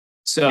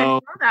 So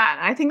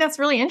I think that's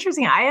really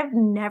interesting. I have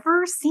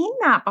never seen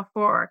that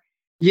before.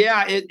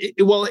 Yeah.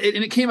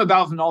 It came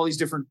about in all these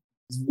different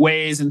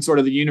ways and sort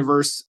of the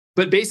universe,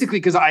 but basically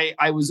because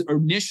I was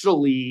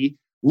initially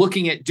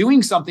looking at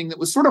doing something that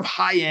was sort of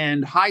high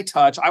end, high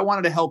touch. I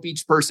wanted to help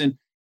each person.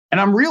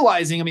 And I'm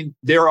realizing,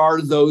 there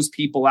are those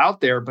people out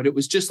there, but it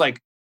was just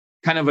like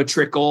kind of a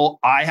trickle.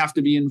 I have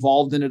to be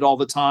involved in it all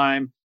the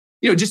time.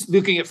 Just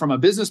looking at it from a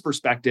business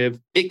perspective,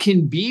 it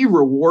can be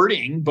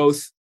rewarding,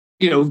 both,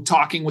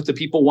 talking with the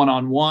people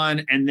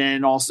one-on-one and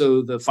then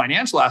also the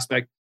financial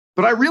aspect.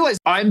 But I realized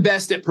I'm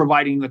best at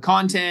providing the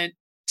content,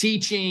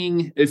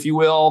 teaching, if you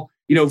will,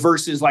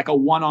 versus like a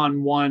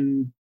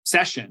one-on-one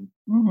session.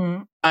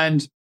 Mm-hmm.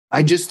 And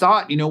I just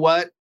thought,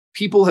 what?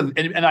 People have,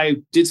 and I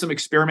did some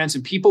experiments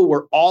and people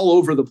were all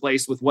over the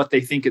place with what they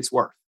think it's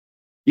worth.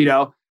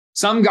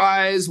 Some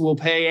guys will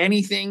pay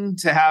anything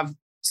to have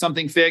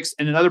something fixed.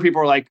 And then other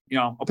people are like,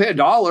 I'll pay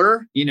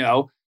 $1,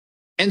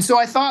 And so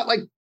I thought, like,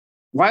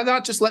 why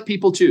not just let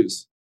people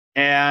choose?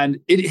 And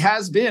it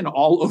has been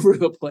all over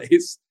the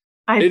place.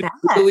 It's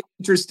really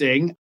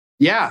interesting.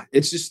 Yeah.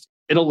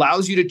 It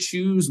allows you to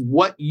choose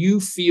what you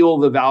feel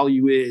the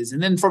value is.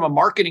 And then from a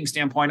marketing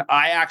standpoint,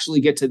 I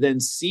actually get to then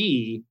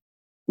see,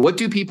 what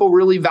do people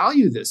really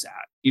value this at?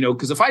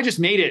 Because if I just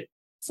made it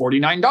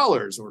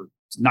 $49 or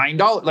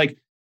 $9, like,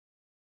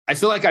 I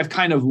feel like I've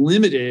kind of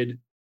limited.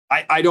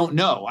 I don't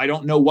know. I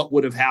don't know what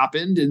would have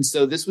happened. And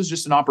so this was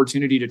just an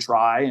opportunity to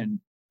try, and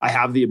I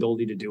have the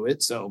ability to do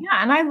it. So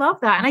yeah, and I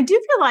love that. And I do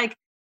feel like,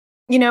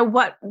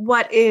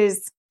 what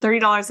is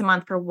 $30 a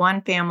month for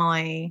one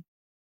family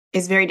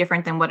is very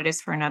different than what it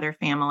is for another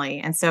family.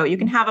 And so you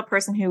can have a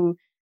person who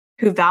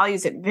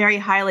values it very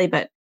highly,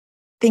 but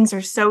things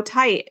are so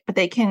tight, but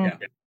they can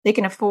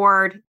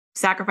afford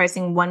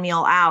sacrificing one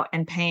meal out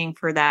and paying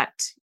for that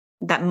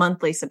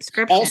monthly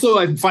subscription. Also,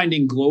 I'm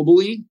finding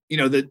globally,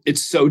 that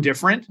it's so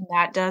different.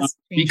 That does.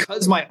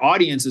 Because my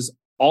audience is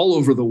all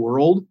over the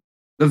world,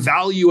 the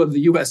value of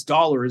the US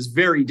dollar is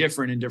very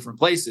different in different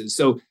places.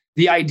 So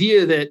the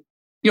idea that,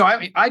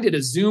 I did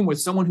a Zoom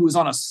with someone who was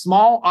on a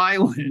small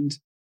island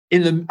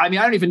I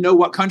don't even know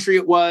what country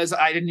it was.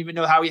 I didn't even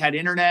know how he had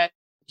internet.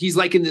 He's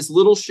like in this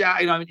little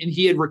shack, and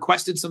he had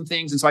requested some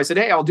things. And so I said,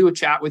 hey, I'll do a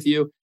chat with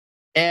you.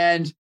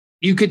 And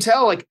you could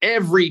tell, like,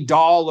 every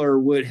dollar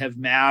would have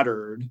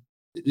mattered.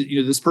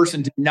 This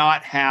person did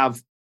not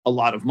have a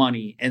lot of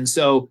money. And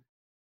so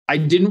I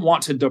didn't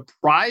want to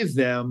deprive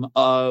them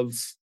of,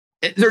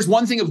 there's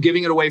one thing of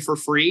giving it away for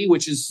free,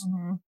 which is,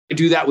 I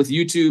do that with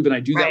YouTube and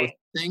I do that with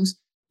things,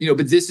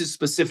 but this is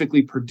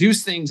specifically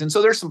produce things. And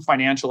so there's some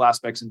financial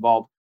aspects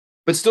involved,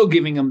 but still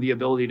giving them the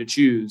ability to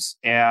choose.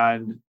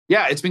 And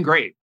yeah, it's been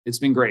great. It's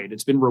been great.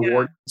 It's been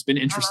rewarding. It's been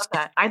interesting.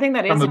 I think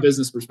that from a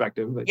business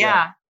perspective. But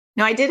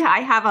No, I did. I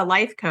have a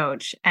life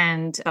coach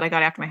and that I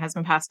got after my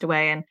husband passed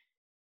away.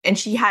 And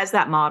she has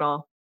that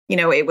model. You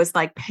know, it was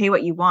like, pay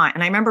what you want.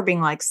 And I remember being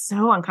like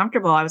so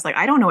uncomfortable. I was like,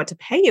 I don't know what to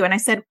pay you. And I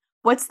said,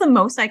 what's the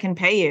most I can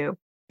pay you?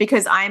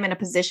 Because I'm in a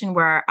position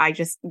where I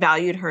just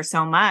valued her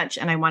so much.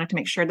 And I wanted to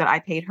make sure that I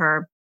paid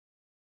her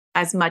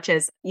as much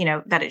as, you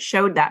know, that it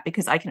showed that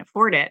because I can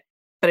afford it.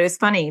 But it was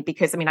funny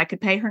because, I mean, I could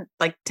pay her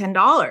like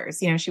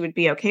 $10, you know, she would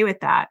be okay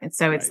with that. And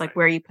so it's like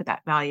where you put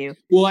that value.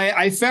 Well,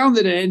 I found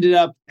that it ended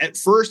up, at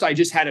first, I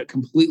just had it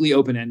completely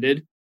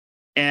open-ended.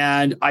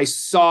 And I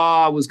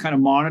was kind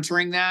of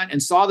monitoring that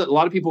and saw that a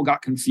lot of people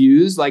got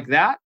confused like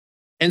that.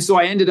 And so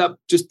I ended up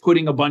just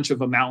putting a bunch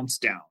of amounts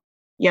down.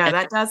 Yeah, and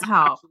that does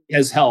help.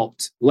 Has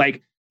helped.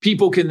 Like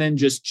people can then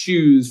just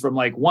choose from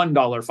like $1,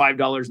 $5,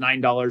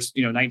 $9,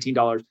 you know,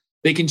 $19.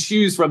 They can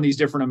choose from these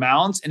different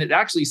amounts. And it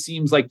actually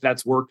seems like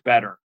that's worked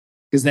better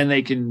because then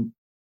they can,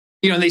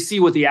 you know, they see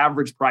what the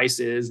average price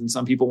is. And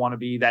some people want to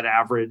be that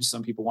average.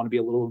 Some people want to be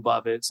a little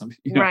above it. Some,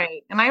 you know.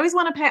 Right. And I always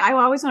want to pay, I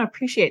always want to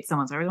appreciate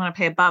someone. So I always want to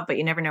pay above, but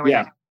you never know where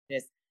that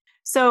is.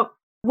 So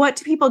what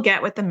do people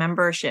get with the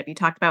membership? You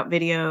talked about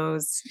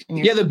videos.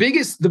 Yeah. The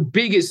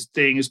biggest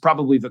thing is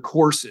probably the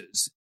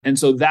courses. And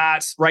so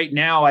that's right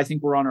now, I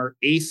think we're on our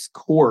 8th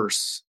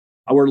course.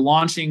 We're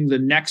launching the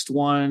next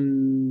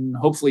one,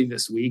 hopefully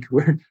this week,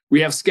 where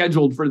we have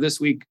scheduled for this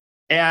week.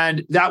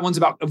 And that one's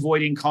about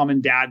avoiding common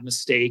dad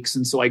mistakes.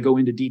 And so I go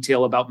into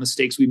detail about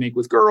mistakes we make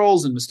with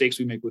girls and mistakes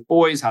we make with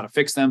boys, how to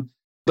fix them.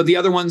 But the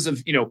other ones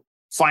of, you know,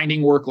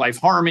 finding work-life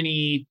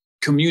harmony,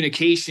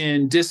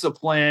 communication,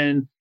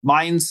 discipline,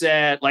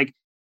 mindset, like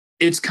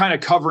it's kind of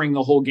covering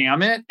the whole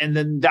gamut. And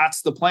then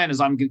that's the plan is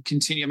I'm going to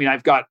continue. I mean,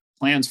 I've got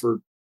plans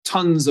for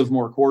tons of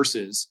more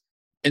courses.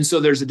 And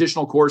so there's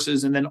additional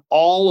courses. And then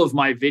all of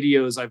my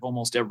videos I've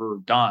almost ever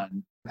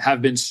done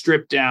have been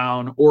stripped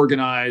down,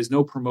 organized,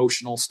 no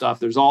promotional stuff.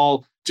 There's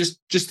all just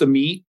the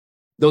meat.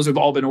 Those have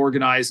all been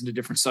organized into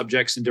different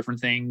subjects and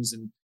different things.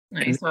 And,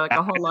 so like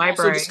a whole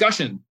library. Also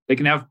discussion. They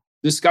can have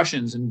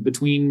discussions and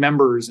between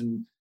members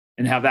and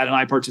have that. And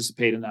I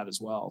participate in that as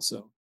well.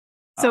 So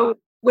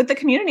with the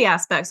community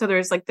aspect, so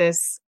there's like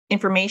this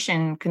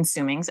information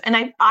consuming. And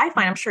I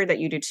find, I'm sure that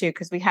you do too,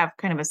 because we have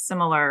kind of a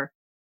similar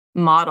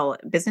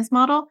business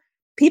model.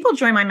 People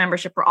join my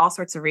membership for all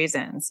sorts of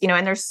reasons, you know,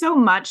 and there's so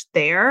much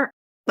there.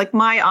 Like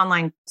my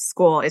online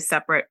school is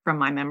separate from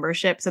my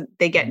membership. So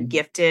they get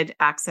gifted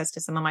access to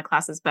some of my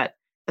classes, but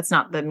that's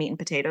not the meat and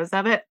potatoes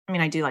of it. I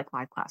mean, I do like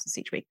live classes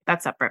each week.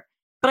 That's separate.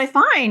 But I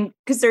find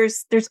because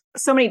there's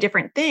so many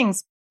different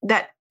things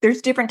that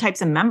there's different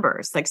types of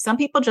members. Like some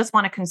people just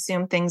want to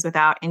consume things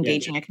without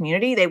engaging a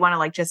community. They want to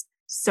like just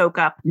soak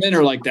up. Men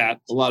are like that.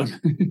 A lot of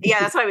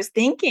yeah, that's what I was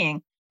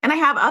thinking. And I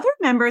have other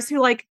members who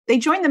like, they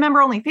join the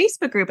member only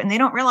Facebook group and they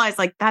don't realize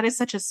like that is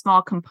such a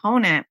small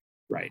component.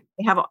 Right.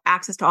 They have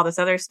access to all this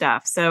other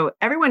stuff. So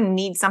everyone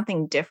needs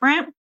something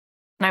different.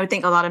 And I would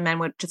think a lot of men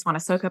would just want to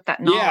soak up that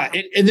knowledge.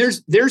 Yeah. And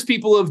there's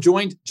people who have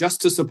joined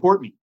just to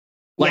support me.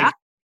 Like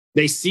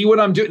they see what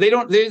I'm doing.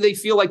 They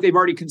feel like they've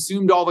already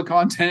consumed all the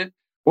content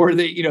or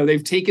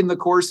they've taken the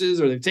courses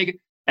or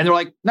and they're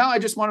like, no, I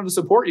just wanted to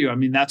support you. I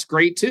mean, that's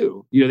great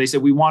too. You know, they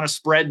said, we want to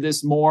spread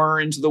this more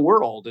into the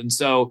world. And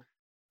so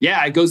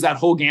yeah, it goes that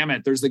whole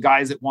gamut. There's the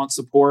guys that want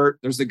support.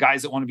 There's the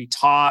guys that want to be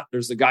taught.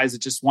 There's the guys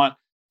that just want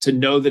to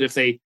know that if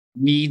they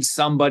need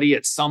somebody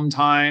at some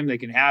time, they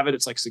can have it.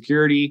 It's like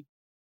security.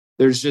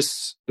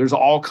 There's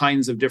all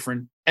kinds of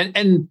different,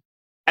 and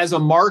as a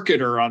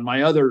marketer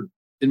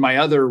in my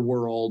other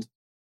world,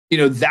 you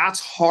know,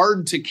 that's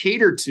hard to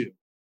cater to,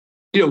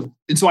 you know,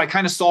 and so I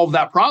kind of solved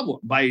that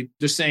problem by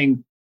just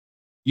saying,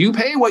 you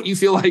pay what you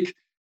feel like,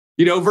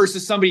 you know,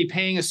 versus somebody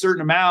paying a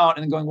certain amount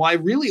and then going, well, I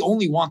really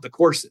only want the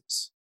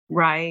courses.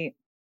 Right.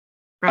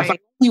 If I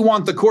only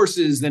want the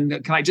courses,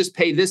 then can I just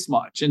pay this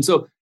much? And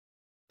so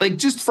like,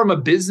 just from a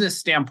business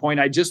standpoint,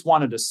 I just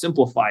wanted to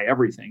simplify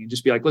everything and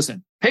just be like,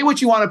 listen, pay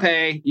what you want to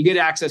pay. You get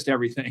access to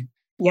everything.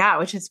 Yeah.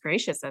 Which is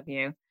gracious of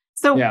you.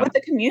 So with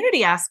the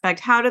community aspect,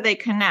 how do they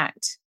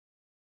connect?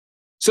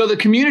 So the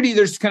community,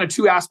 there's kind of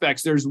two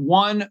aspects. There's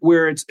one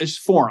where it's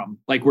forum,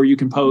 like where you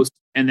can post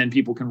and then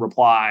people can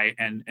reply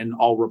and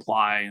I'll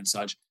reply and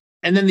such.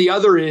 And then the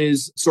other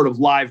is sort of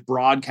live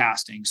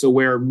broadcasting. So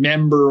where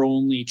member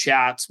only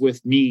chats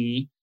with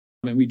me,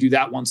 and we do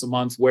that once a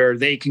month where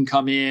they can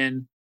come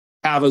in,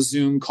 have a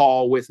Zoom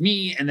call with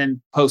me and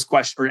then post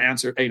question or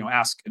answer,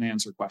 ask and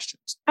answer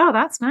questions. Oh,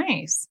 that's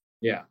nice.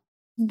 Yeah.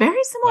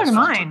 Very similar to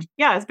mine.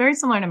 Yeah, it's very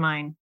similar to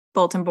mine.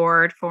 Bulletin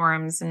board,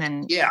 forums, and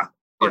then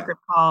corporate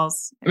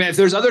calls. I mean, if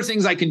there's other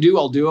things I can do,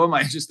 I'll do them.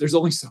 there's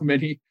only so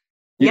many.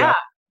 Yeah.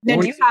 Then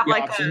do you have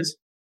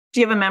do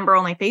you have a member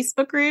only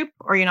Facebook group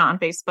or you're not on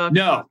Facebook?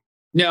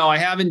 No, I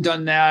haven't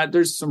done that.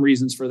 There's some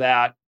reasons for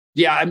that.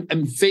 Yeah.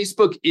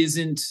 Facebook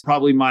isn't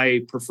probably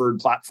my preferred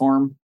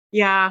platform.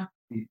 Yeah.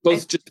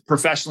 Both just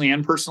professionally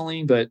and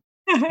personally, but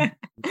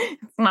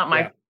it's not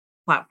my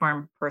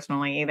platform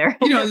personally either.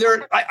 You know,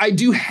 I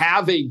do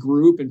have a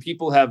group and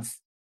people have,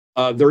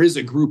 there is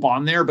a group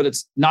on there, but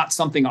it's not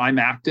something I'm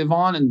active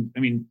on. And I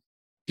mean,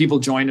 people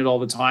join it all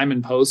the time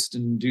and post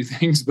and do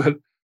things, but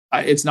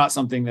it's not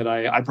something that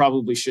I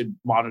probably should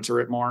monitor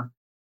it more.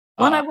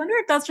 Well, and I wonder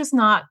if that's just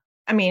not,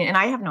 I mean, and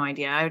I have no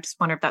idea. I just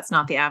wonder if that's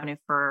not the avenue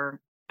for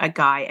a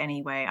guy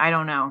anyway. I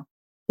don't know.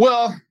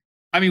 Well,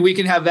 I mean, we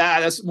can have that.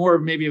 That's more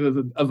maybe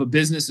of a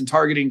business and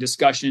targeting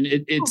discussion.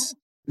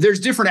 There's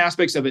different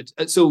aspects of it.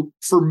 So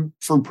for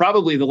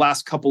probably the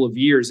last couple of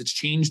years, it's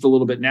changed a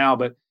little bit now,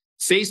 but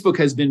Facebook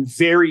has been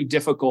very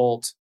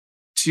difficult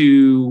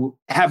to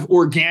have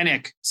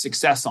organic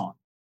success on.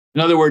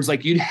 In other words,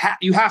 like you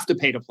have to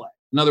pay to play.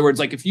 In other words,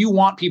 like if you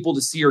want people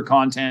to see your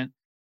content,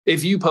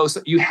 if you post,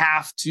 you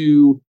have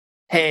to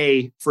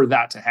pay for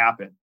that to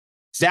happen.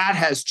 That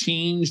has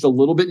changed a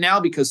little bit now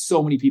because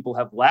so many people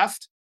have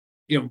left,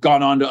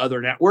 gone on to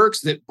other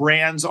networks, that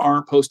brands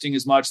aren't posting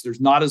as much. There's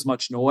not as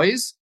much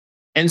noise.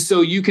 And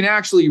so you can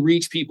actually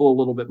reach people a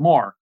little bit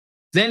more.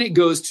 Then it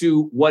goes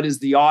to what is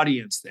the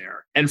audience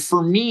there? And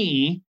for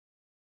me,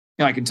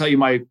 I can tell you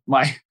my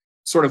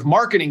sort of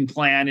marketing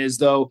plan is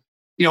though,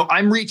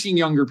 I'm reaching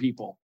younger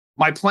people.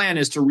 My plan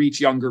is to reach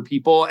younger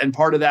people. And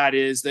part of that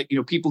is that,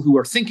 people who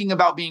are thinking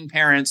about being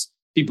parents,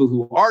 people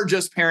who are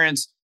just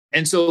parents.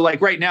 And so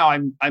like right now,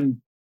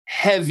 I'm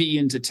heavy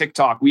into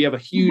TikTok. We have a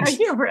huge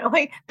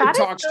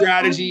TikTok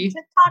strategy.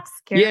 TikTok's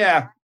scary.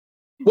 Yeah.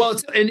 Well,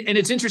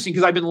 it's interesting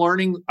because I've been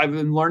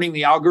learning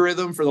the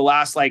algorithm for the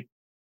last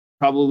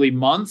probably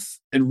month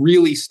and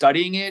really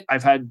studying it.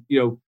 I've had,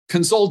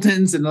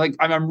 consultants and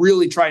I'm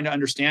really trying to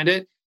understand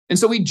it. And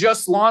so we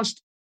just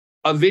launched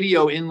a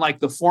video in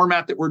the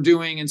format that we're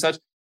doing and such.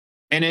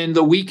 And in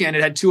the weekend,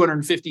 it had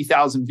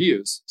 250,000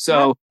 views.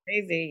 So that's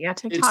crazy. Yeah.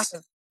 TikTok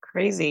is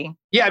crazy.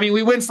 Yeah. I mean,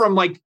 we went from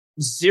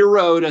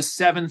 0 to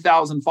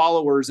 7,000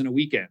 followers in a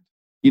weekend,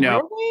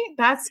 Really?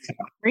 That's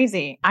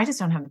crazy. I just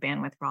don't have the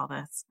bandwidth for all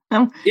this.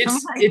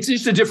 It's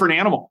just a different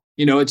animal,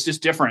 it's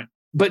just different.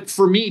 But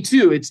for me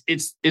too, it's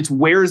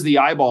where's the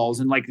eyeballs,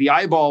 and the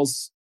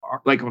eyeballs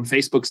are when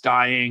Facebook's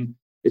dying.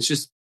 It's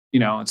just,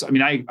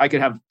 I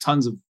could have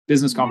tons of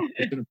business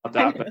conversation about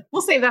that, but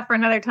we'll save that for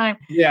another time.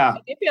 Yeah.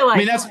 I feel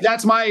like,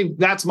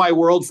 that's my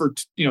world for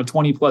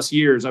 20 plus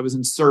years. I was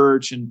in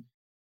search and,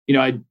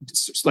 I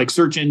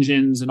search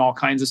engines and all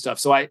kinds of stuff.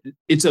 So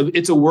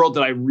it's a world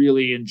that I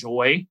really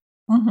enjoy.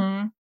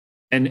 Mm-hmm.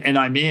 And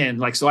I'm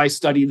in so I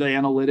study the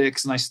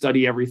analytics and I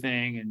study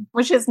everything, and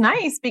which is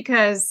nice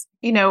because,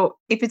 if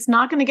it's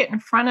not going to get in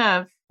front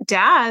of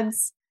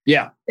dads,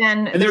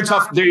 then they're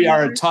tough. They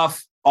are a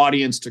tough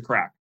audience to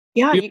crack.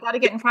 Yeah. You got to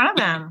get in front of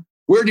them.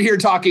 We're here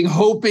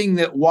hoping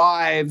that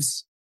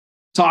wives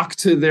talk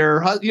to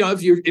their,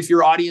 if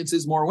your audience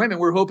is more women,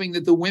 we're hoping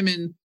that the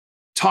women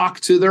talk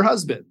to their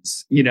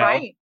husbands,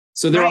 Right.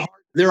 So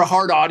they're a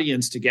hard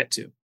audience to get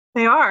to.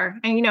 They are.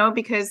 And,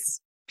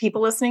 because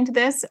people listening to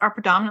this are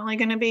predominantly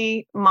going to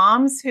be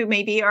moms who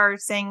maybe are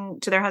saying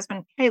to their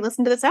husband, hey,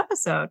 listen to this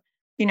episode.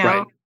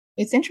 Right.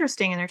 It's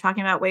interesting. And they're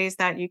talking about ways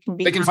that you can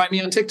be. They can find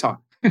me on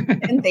TikTok.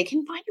 And they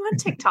can find you on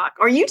TikTok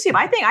or YouTube.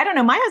 I don't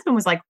know. My husband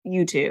was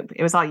YouTube.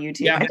 It was all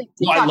YouTube. Yeah.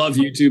 I love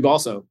YouTube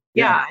also.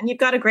 Yeah. And you've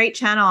got a great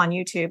channel on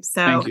YouTube.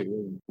 So, thank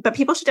you. But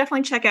people should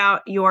definitely check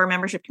out your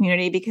membership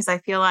community because I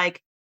feel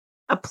like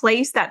a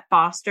place that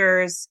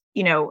fosters,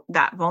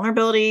 that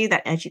vulnerability,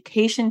 that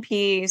education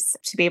piece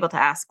to be able to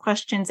ask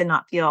questions and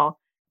not feel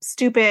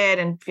stupid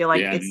and feel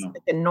like it's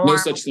the norm. No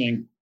such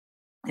thing.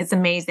 It's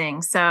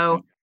amazing.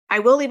 So I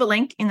will leave a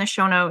link in the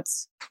show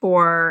notes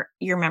for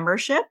your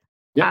membership.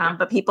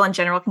 But people in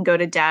general can go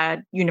to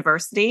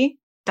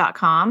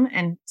daduniversity.com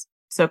and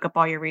soak up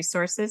all your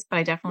resources. But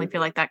I definitely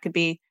feel like that could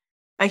be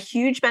a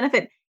huge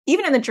benefit,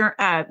 even in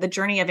the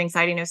journey of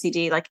anxiety and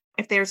OCD.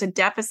 If there's a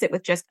deficit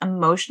with just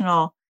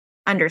emotional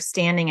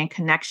understanding and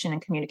connection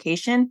and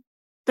communication,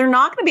 they're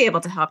not going to be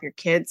able to help your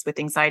kids with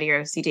anxiety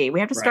or OCD. We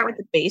have to start with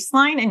the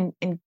baseline.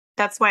 And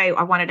that's why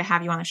I wanted to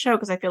have you on the show,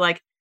 because I feel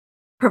like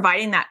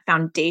providing that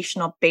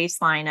foundational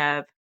baseline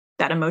of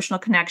that emotional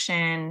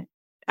connection,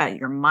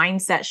 your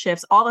mindset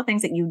shifts, all the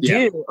things that you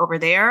do over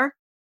there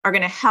are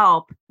going to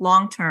help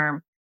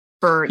long-term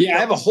for. I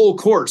have a whole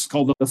course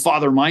called the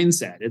Father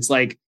Mindset.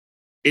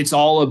 It's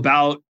all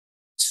about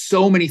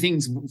so many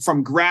things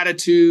from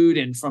gratitude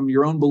and from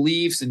your own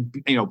beliefs and,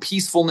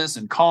 peacefulness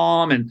and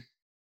calm. And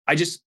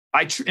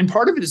and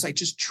part of it is I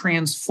just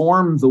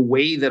transformed the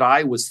way that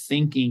I was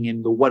thinking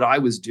and what I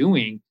was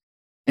doing.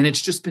 And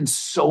it's just been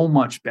so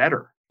much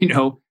better,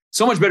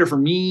 so much better for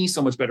me,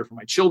 so much better for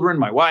my children,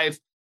 my wife.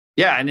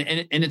 Yeah.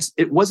 And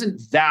it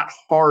wasn't that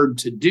hard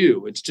to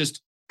do. It's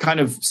just kind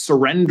of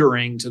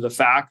surrendering to the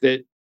fact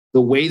that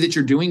the way that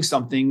you're doing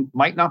something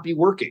might not be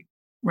working.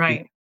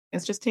 Right.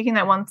 It's just taking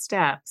that one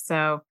step.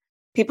 So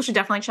people should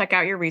definitely check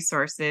out your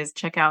resources,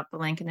 check out the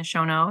link in the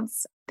show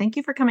notes. Thank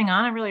you for coming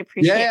on. I really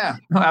appreciate it. Yeah,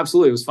 no,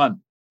 absolutely. It was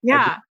fun.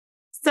 Yeah.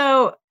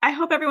 So I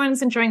hope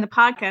everyone's enjoying the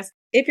podcast.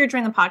 If you're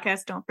enjoying the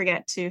podcast, don't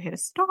forget to hit a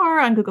star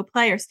on Google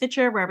Play or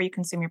Stitcher, wherever you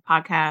consume your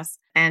podcasts.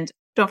 And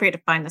don't forget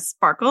to find the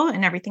sparkle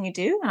in everything you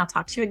do. And I'll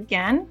talk to you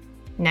again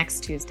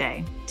next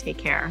Tuesday. Take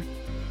care.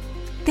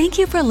 Thank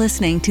you for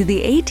listening to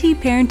the AT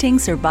Parenting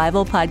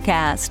Survival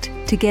Podcast.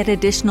 To get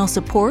additional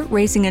support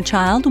raising a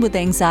child with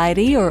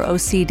anxiety or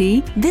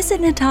OCD,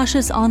 visit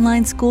Natasha's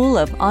online school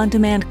of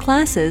on-demand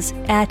classes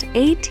at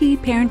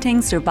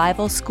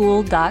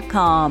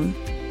atparentingsurvivalschool.com.